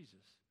not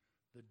Jesus.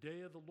 The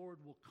day of the Lord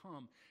will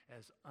come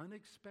as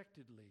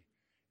unexpectedly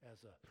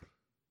as a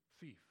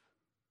thief.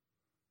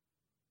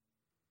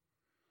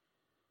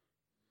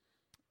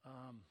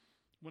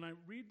 When I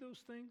read those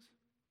things,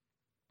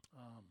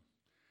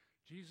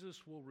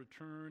 Jesus will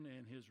return,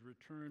 and his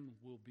return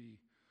will be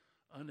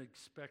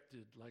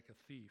unexpected like a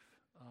thief.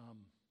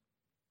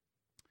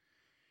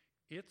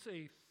 It's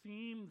a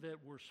theme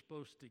that we're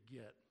supposed to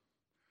get.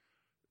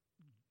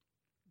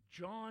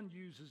 John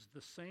uses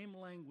the same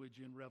language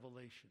in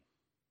Revelation.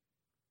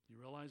 You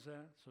realize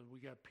that? So we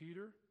got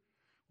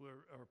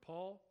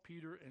Paul,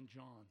 Peter, and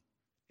John,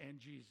 and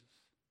Jesus.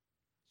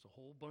 It's a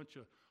whole bunch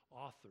of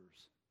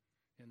authors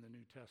in the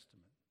New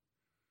Testament.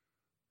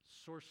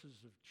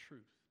 Sources of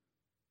truth.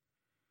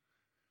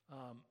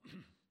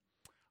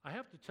 I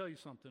have to tell you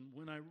something.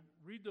 When I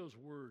read those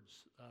words,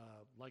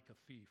 like a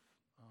thief,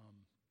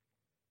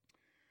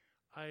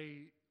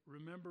 I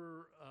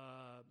remember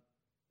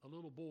a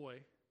little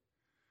boy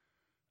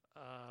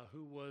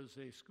who was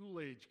a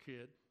school-age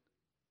kid,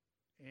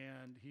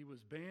 and he was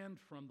banned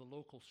from the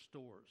local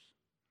stores.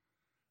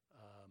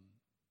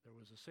 There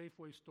was a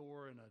Safeway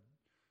store and a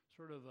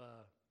sort of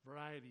a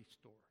variety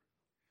store.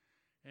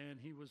 And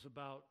he was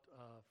about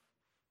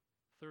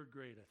third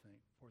grade, I think,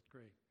 fourth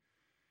grade.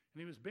 And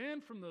he was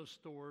banned from those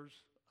stores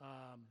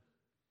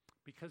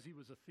because he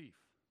was a thief.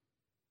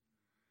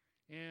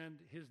 And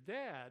his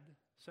dad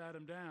sat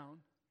him down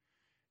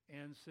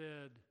and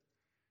said,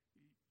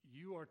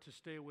 you are to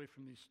stay away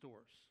from these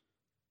stores.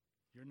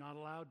 You're not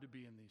allowed to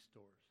be in these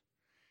stores.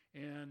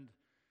 And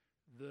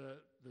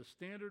the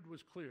standard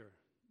was clear.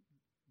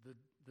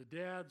 The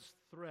dad's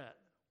threat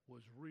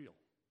was real.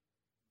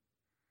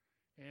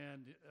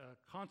 And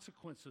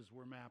consequences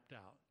were mapped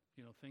out.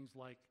 Things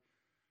like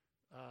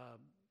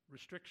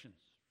restrictions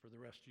for the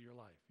rest of your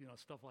life,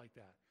 stuff like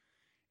that.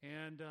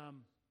 And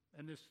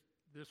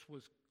this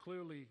was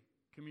clearly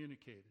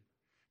communicated.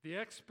 The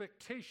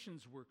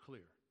expectations were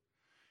clear.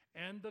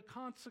 And the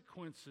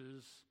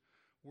consequences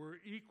were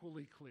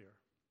equally clear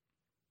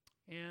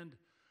and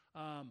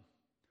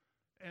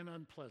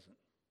unpleasant.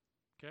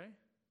 Okay?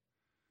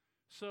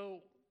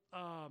 So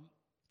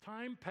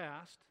time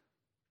passed,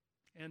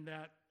 and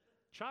that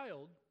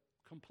child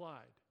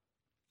complied,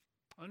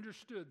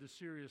 understood the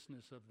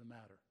seriousness of the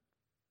matter.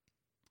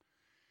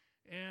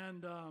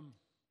 And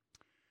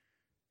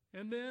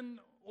then,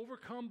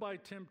 overcome by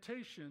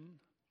temptation,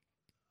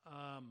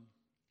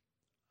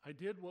 I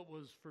did what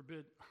was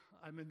forbidden.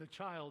 The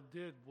child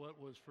did what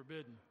was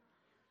forbidden.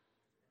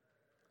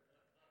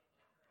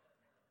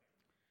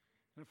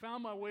 And I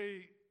found my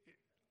way,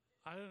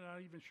 I'm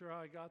not even sure how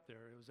I got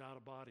there. It was out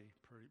of body,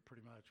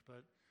 pretty much.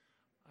 But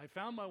I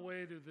found my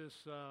way to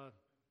this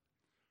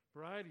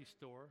variety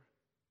store,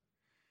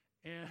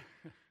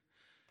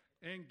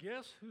 and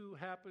guess who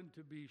happened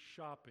to be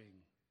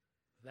shopping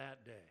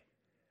that day?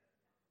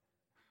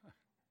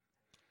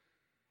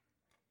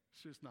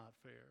 It's just not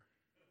fair.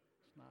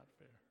 It's not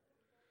fair.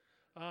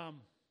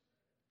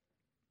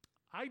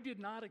 I did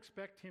not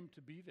expect him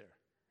to be there,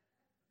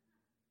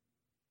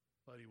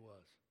 but he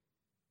was.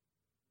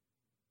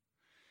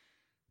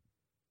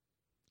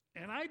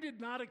 And I did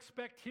not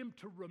expect him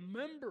to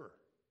remember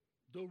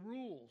the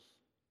rules,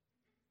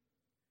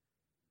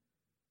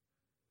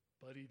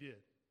 but he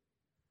did.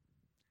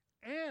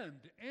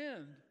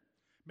 And,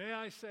 may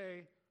I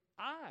say,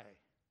 I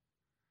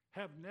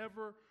have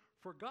never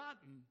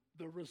forgotten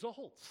the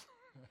results.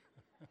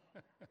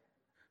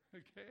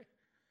 Okay?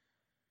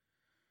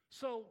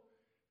 So,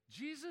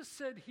 Jesus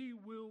said he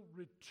will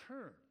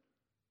return.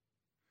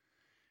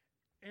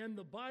 And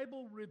the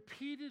Bible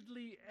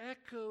repeatedly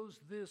echoes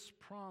this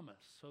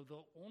promise. So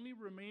the only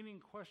remaining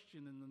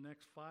question in the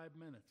next 5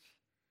 minutes,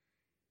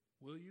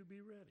 will you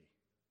be ready?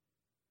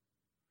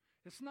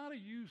 It's not a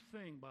you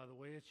thing, by the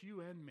way. It's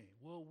you and me.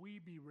 Will we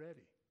be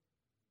ready?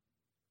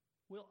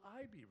 Will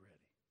I be ready?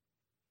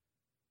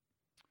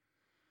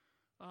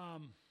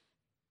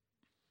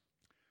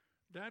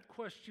 That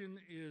question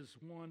is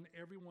one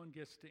everyone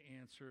gets to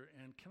answer.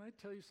 And can I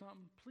tell you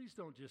something? Please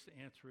don't just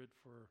answer it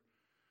for,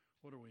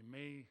 what are we,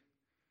 May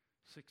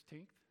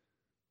 16th?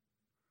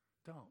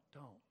 Don't.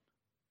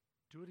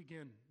 Do it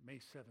again May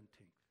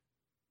 17th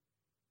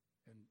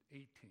and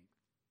 18th.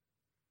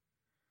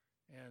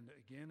 And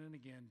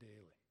again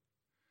daily.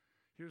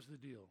 Here's the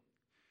deal.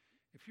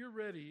 If you're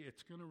ready,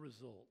 it's going to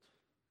result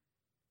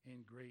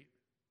in great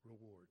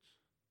rewards.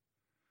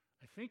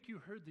 I think you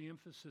heard the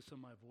emphasis of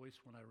my voice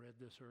when I read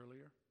this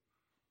earlier.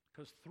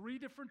 Because 3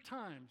 different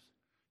times,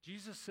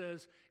 Jesus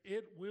says,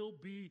 it will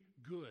be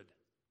good.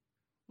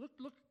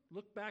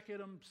 Look back at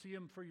him, see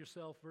him for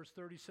yourself. Verse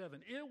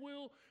 37, it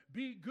will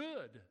be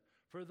good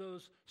for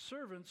those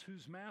servants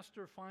whose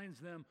master finds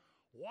them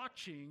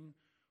watching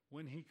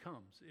when he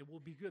comes. It will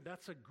be good.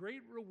 That's a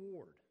great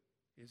reward,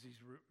 is he's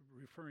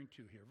referring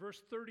to here.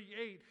 Verse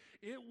 38,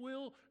 it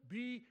will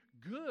be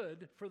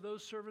good for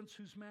those servants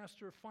whose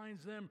master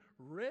finds them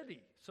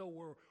ready.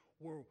 So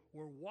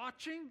we're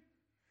watching,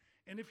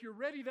 and if you're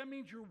ready, that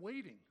means you're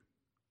waiting.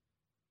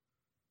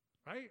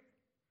 Right?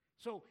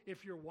 So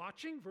if you're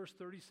watching, verse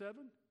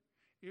 37,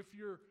 if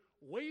you're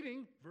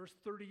waiting, verse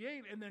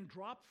 38, and then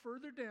drop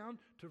further down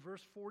to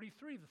verse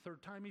 43, the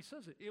third time he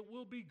says it. It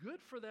will be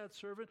good for that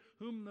servant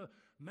whom the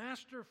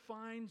master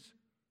finds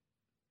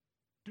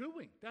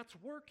doing. That's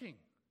working.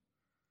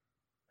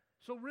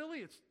 So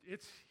really,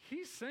 it's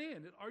he's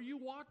saying it. Are you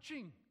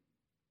watching?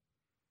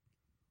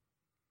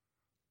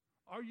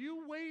 Are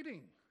you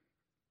waiting?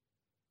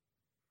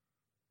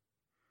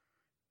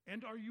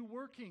 And are you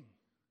working?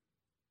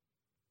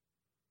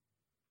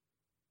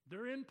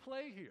 They're in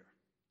play here.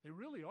 They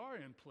really are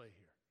in play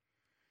here.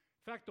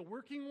 In fact, the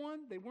working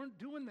one, they weren't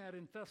doing that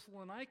in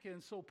Thessalonica,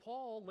 and so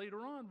Paul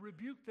later on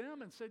rebuked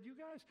them and said, you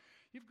guys,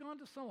 you've gone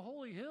to some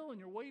holy hill and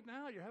you're waiting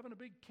out, you're having a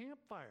big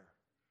campfire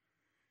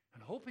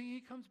and hoping he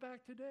comes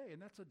back today, and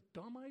that's a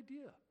dumb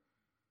idea.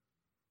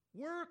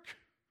 Work,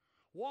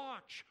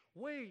 watch,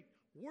 wait,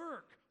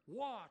 work,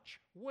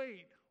 watch,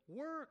 wait,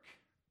 work.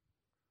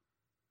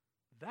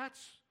 That's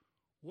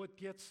what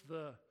gets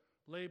the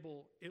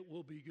label, it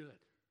will be good.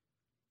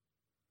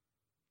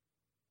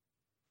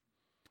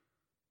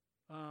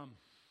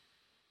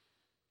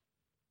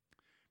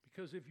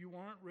 Because if you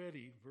aren't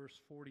ready, verse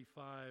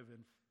 45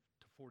 and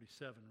to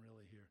 47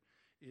 really here,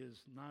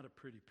 is not a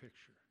pretty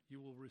picture. You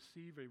will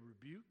receive a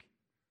rebuke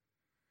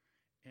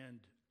and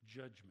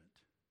judgment.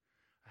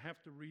 I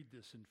have to read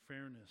this in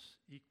fairness,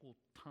 equal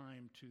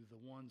time to the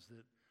ones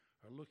that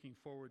are looking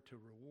forward to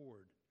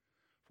reward.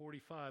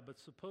 45, but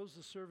suppose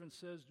the servant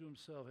says to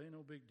himself, hey,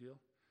 no big deal.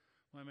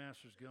 My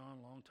master's gone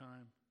a long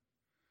time.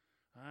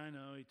 I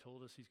know, he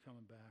told us he's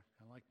coming back.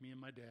 Kind of like me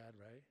and my dad,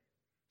 right?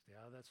 Stay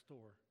out of that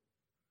store.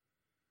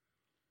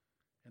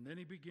 And then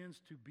he begins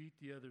to beat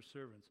the other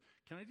servants.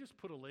 Can I just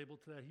put a label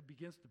to that? He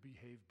begins to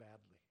behave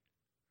badly.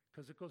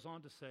 Because it goes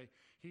on to say,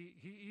 he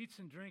eats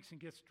and drinks and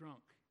gets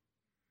drunk.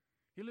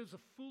 He lives a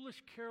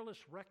foolish, careless,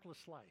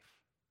 reckless life.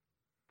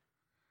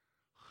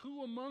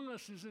 Who among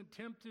us isn't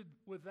tempted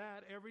with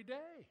that every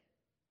day?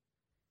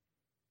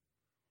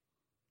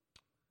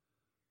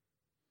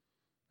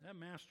 That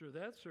master of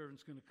that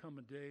servant's going to come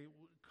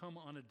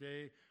on a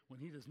day when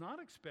he does not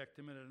expect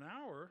him at an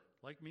hour,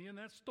 like me in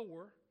that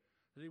store,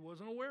 that he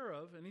wasn't aware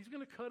of, and he's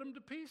going to cut him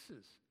to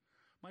pieces.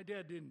 My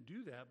dad didn't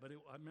do that, but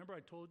I remember I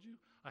told you,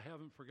 I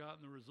haven't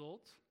forgotten the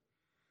results.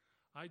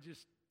 I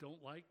just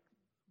don't like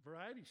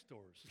variety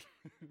stores.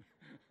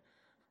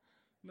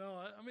 No,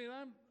 I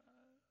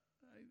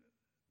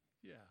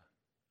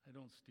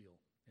don't steal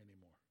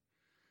anymore.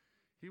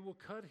 He will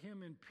cut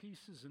him in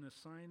pieces and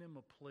assign him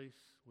a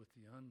place with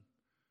the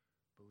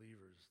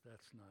unbelievers.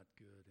 That's not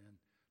good. And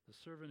the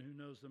servant who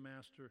knows the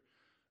master,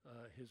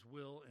 his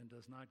will, and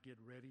does not get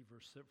ready,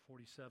 verse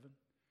 47,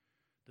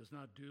 does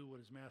not do what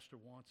his master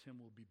wants him,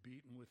 will be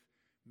beaten with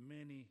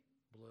many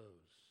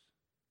blows.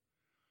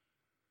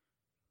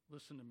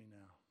 Listen to me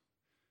now.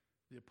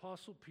 The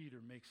Apostle Peter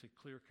makes a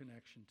clear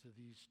connection to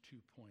these 2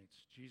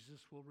 points.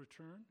 Jesus will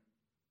return,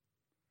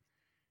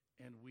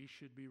 and we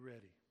should be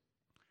ready.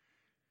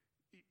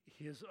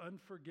 His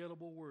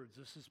unforgettable words,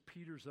 this is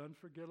Peter's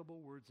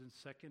unforgettable words in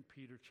 2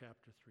 Peter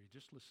chapter 3.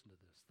 Just listen to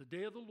this. The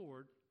day of the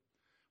Lord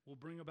will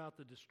bring about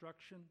the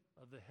destruction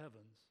of the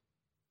heavens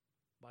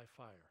by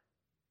fire.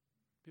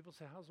 People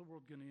say, how's the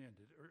world going to end?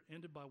 It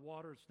ended by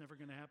water, it's never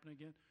going to happen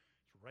again.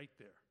 It's right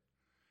there.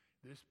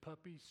 This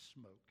puppy,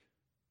 smoke.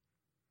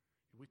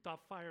 We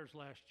thought fires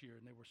last year,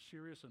 and they were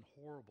serious and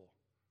horrible.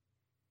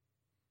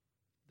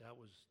 That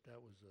was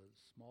a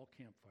small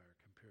campfire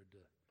compared to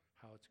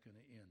how it's going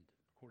to end,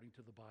 according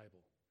to the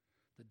Bible.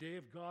 The day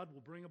of God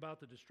will bring about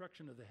the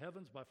destruction of the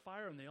heavens by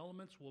fire, and the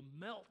elements will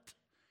melt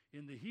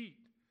in the heat.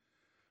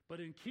 But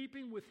in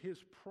keeping with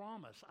his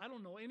promise, I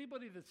don't know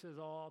anybody that says,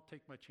 oh, I'll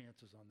take my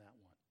chances on that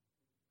one.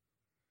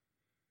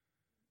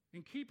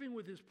 In keeping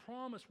with his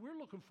promise, we're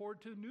looking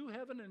forward to a new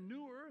heaven and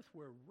new earth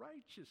where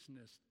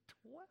righteousness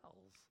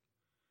dwells.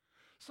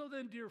 So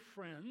then, dear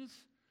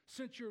friends,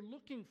 since you're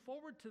looking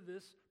forward to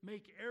this,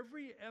 make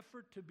every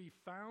effort to be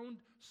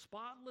found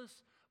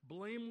spotless,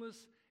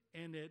 blameless,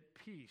 and at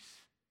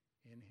peace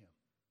in him.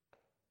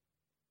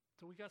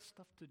 So we got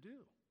stuff to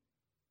do,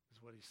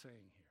 is what he's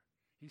saying here.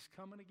 He's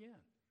coming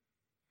again.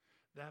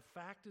 That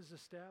fact is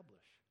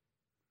established.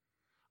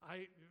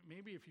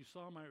 Maybe if you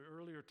saw my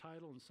earlier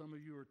title, and some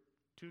of you are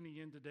tuning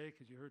in today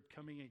because you heard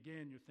coming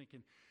again, you're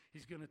thinking,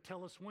 he's going to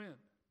tell us when.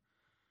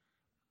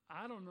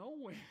 I don't know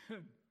when.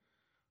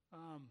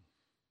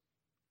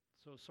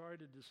 So sorry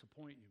to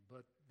disappoint you,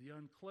 but the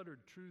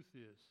uncluttered truth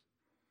is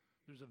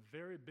there's a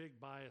very big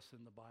bias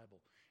in the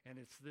Bible, and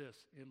it's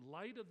this: in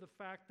light of the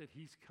fact that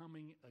he's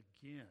coming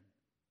again,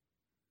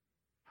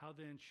 how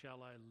then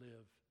shall I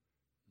live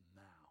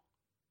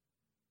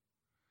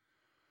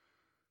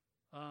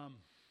now?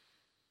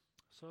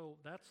 So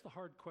that's the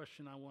hard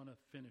question I want to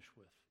finish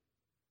with.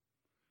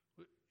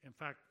 In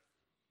fact,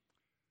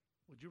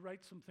 would you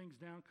write some things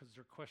down? Because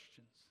they're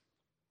questions.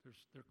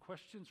 They're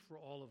questions for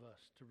all of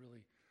us to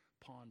really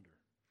ponder.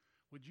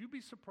 Would you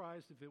be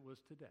surprised if it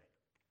was today?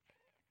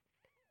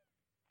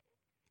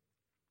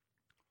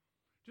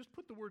 Just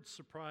put the word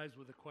surprise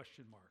with a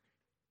question mark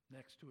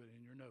next to it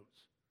in your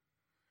notes.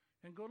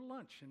 And go to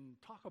lunch and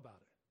talk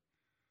about it.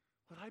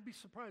 Would I be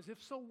surprised?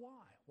 If so,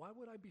 why? Why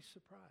would I be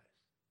surprised?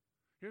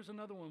 Here's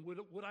another one.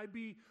 Would I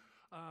be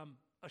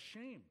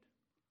ashamed?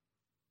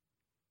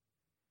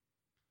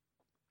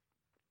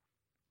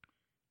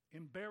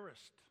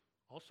 Embarrassed?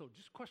 Also,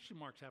 just question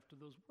marks after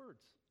those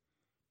words.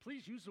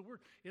 Please use the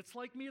word. It's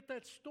like me at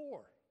that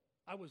store.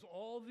 I was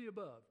all the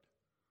above.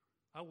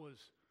 I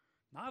was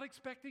not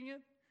expecting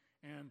it,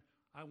 and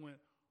I went,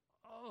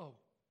 oh,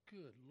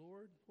 good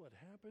Lord, what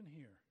happened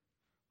here?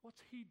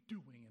 What's he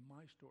doing in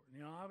my store?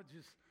 You know,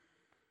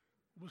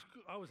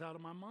 I was out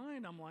of my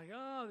mind. I'm like,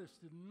 oh, this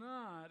did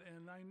not,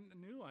 and I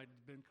knew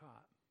I'd been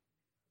caught.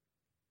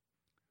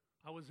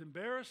 I was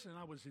embarrassed, and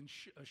I was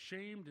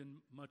ashamed,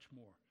 and much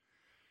more.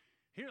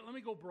 Here, let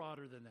me go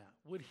broader than that.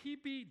 Would he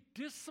be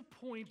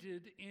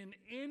disappointed in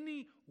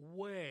any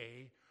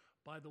way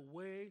by the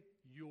way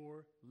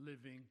you're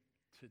living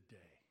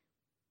today?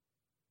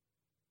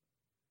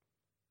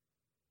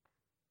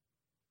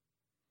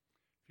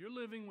 If you're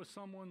living with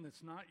someone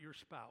that's not your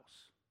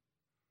spouse,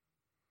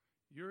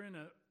 you're in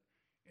a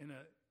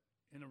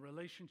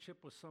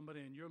relationship with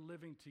somebody and you're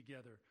living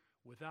together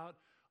without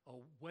a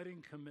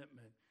wedding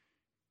commitment,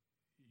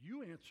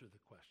 you answer the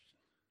question.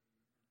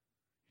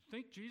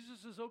 Think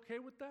Jesus is okay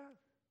with that?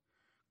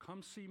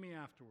 Come see me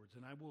afterwards,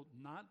 and I will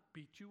not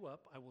beat you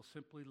up. I will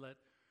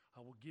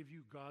give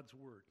you God's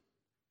word.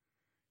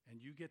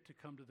 And you get to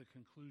come to the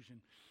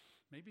conclusion,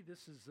 maybe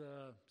this is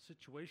a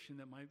situation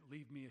that might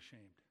leave me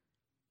ashamed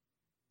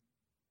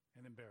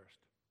and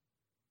embarrassed.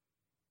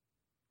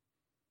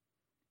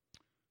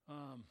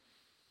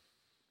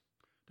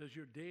 Does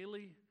your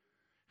daily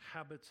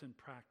habits and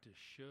practice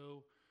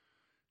show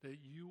that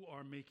you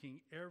are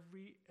making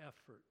every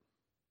effort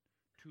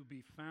to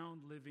be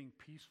found living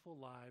peaceful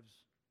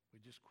lives? We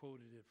just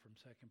quoted it from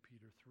 2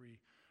 Peter 3,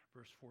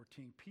 verse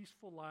 14.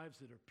 Peaceful lives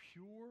that are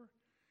pure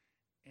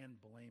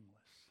and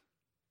blameless.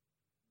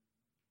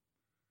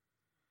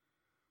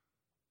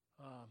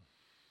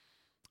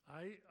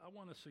 I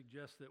want to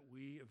suggest that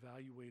we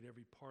evaluate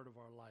every part of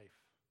our life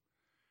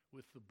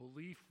with the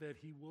belief that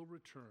he will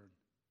return.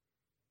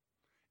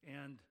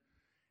 And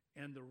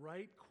the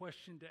right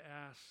question to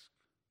ask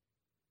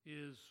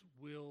is,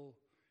 will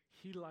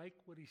he like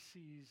what he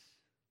sees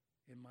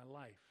in my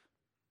life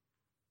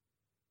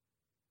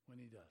when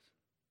he does?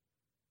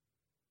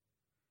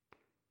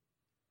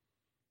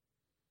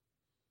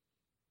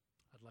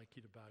 I'd like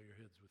you to bow your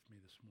heads with me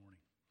this morning.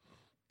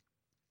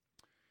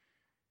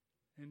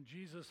 And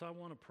Jesus, I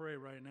want to pray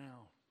right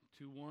now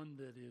to one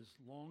that is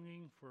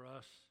longing for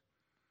us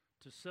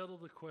to settle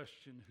the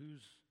question,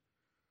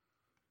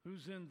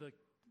 who's in the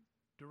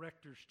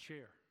director's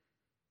chair?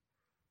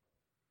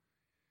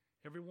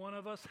 Every one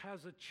of us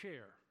has a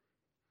chair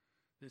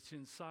that's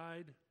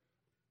inside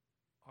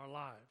our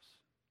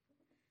lives.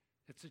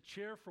 It's a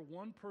chair for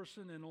one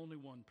person and only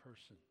one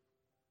person.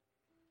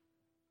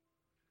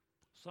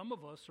 Some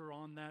of us are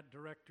on that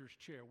director's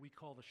chair. We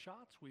call the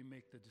shots, we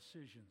make the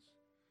decisions.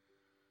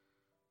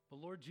 But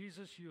Lord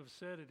Jesus, you have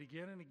said it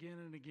again and again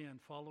and again,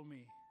 follow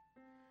me.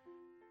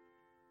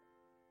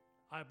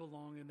 I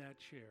belong in that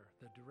chair,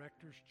 the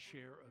director's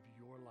chair of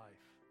your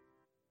life.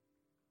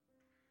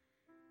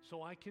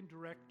 So I can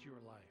direct your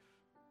life.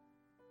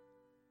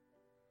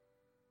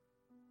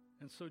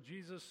 And so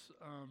Jesus,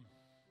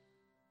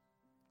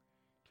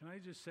 Can I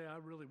just say, I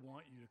really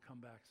want you to come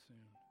back soon.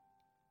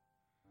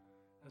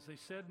 As they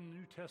said in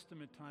New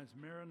Testament times,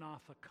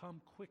 Maranatha,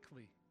 come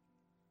quickly,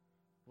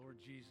 Lord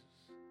Jesus.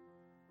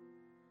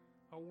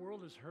 Our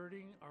world is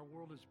hurting. Our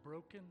world is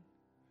broken.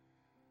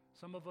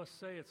 Some of us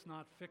say it's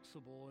not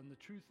fixable, and the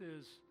truth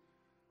is,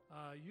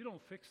 you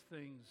don't fix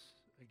things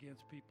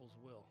against people's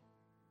will.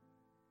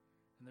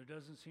 And there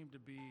doesn't seem to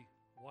be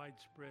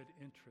widespread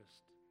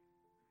interest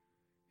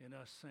in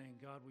us saying,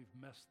 God,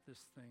 we've messed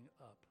this thing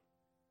up.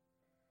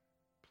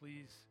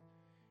 Please,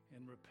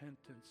 in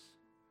repentance,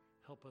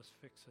 help us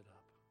fix it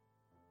up.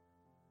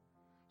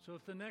 So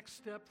if the next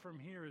step from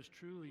here is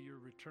truly your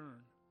return,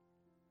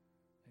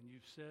 and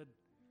you've said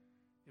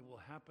it will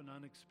happen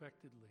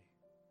unexpectedly,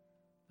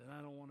 then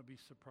I don't want to be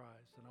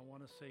surprised. And I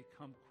want to say,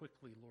 come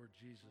quickly, Lord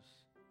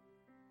Jesus.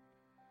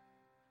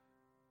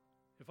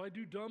 If I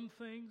do dumb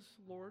things,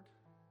 Lord,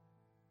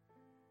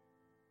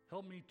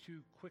 help me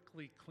to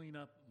quickly clean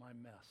up my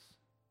mess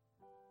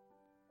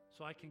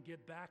so I can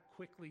get back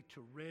quickly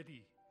to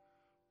ready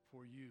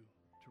for you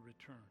to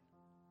return.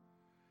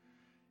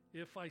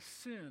 If I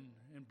sin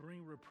and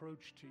bring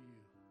reproach to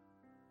you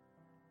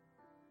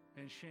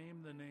and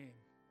shame the name,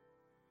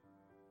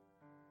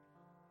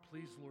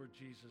 please, Lord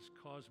Jesus,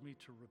 cause me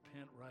to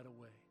repent right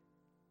away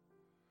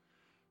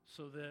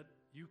so that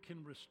you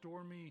can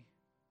restore me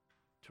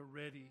to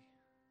ready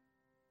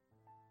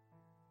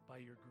by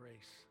your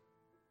grace.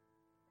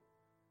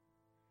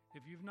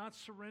 If you've not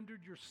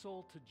surrendered your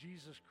soul to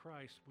Jesus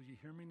Christ, will you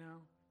hear me now?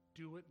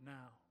 Do it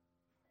now,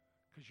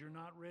 because you're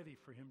not ready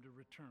for him to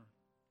return.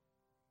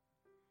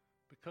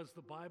 Because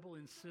the Bible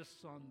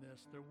insists on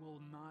this, there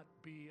will not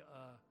be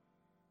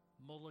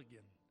a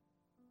mulligan.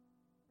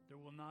 There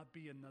will not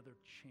be another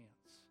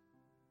chance.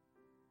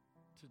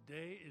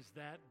 Today is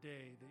that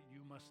day that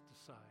you must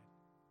decide.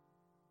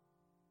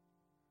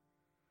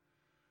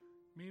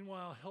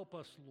 Meanwhile, help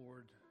us,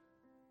 Lord,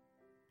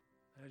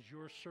 as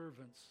your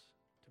servants,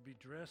 to be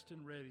dressed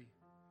and ready,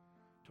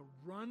 to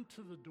run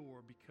to the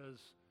door because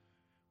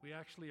we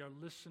actually are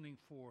listening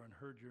for and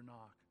heard your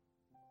knock.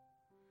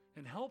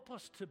 And help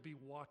us to be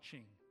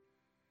watching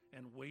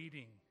and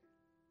waiting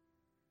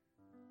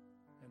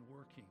and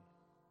working.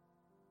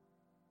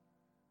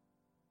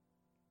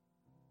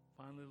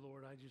 Finally,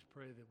 Lord, I just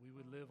pray that we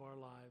would live our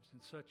lives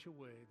in such a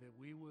way that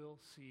we will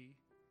see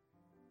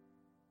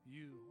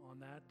you on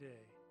that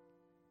day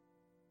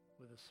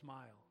with a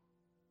smile.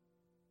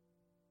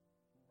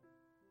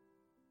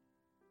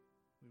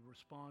 We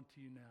respond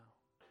to you now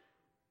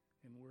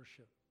in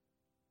worship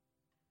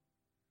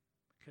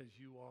because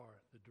you are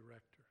the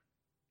director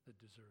that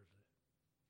deserves it.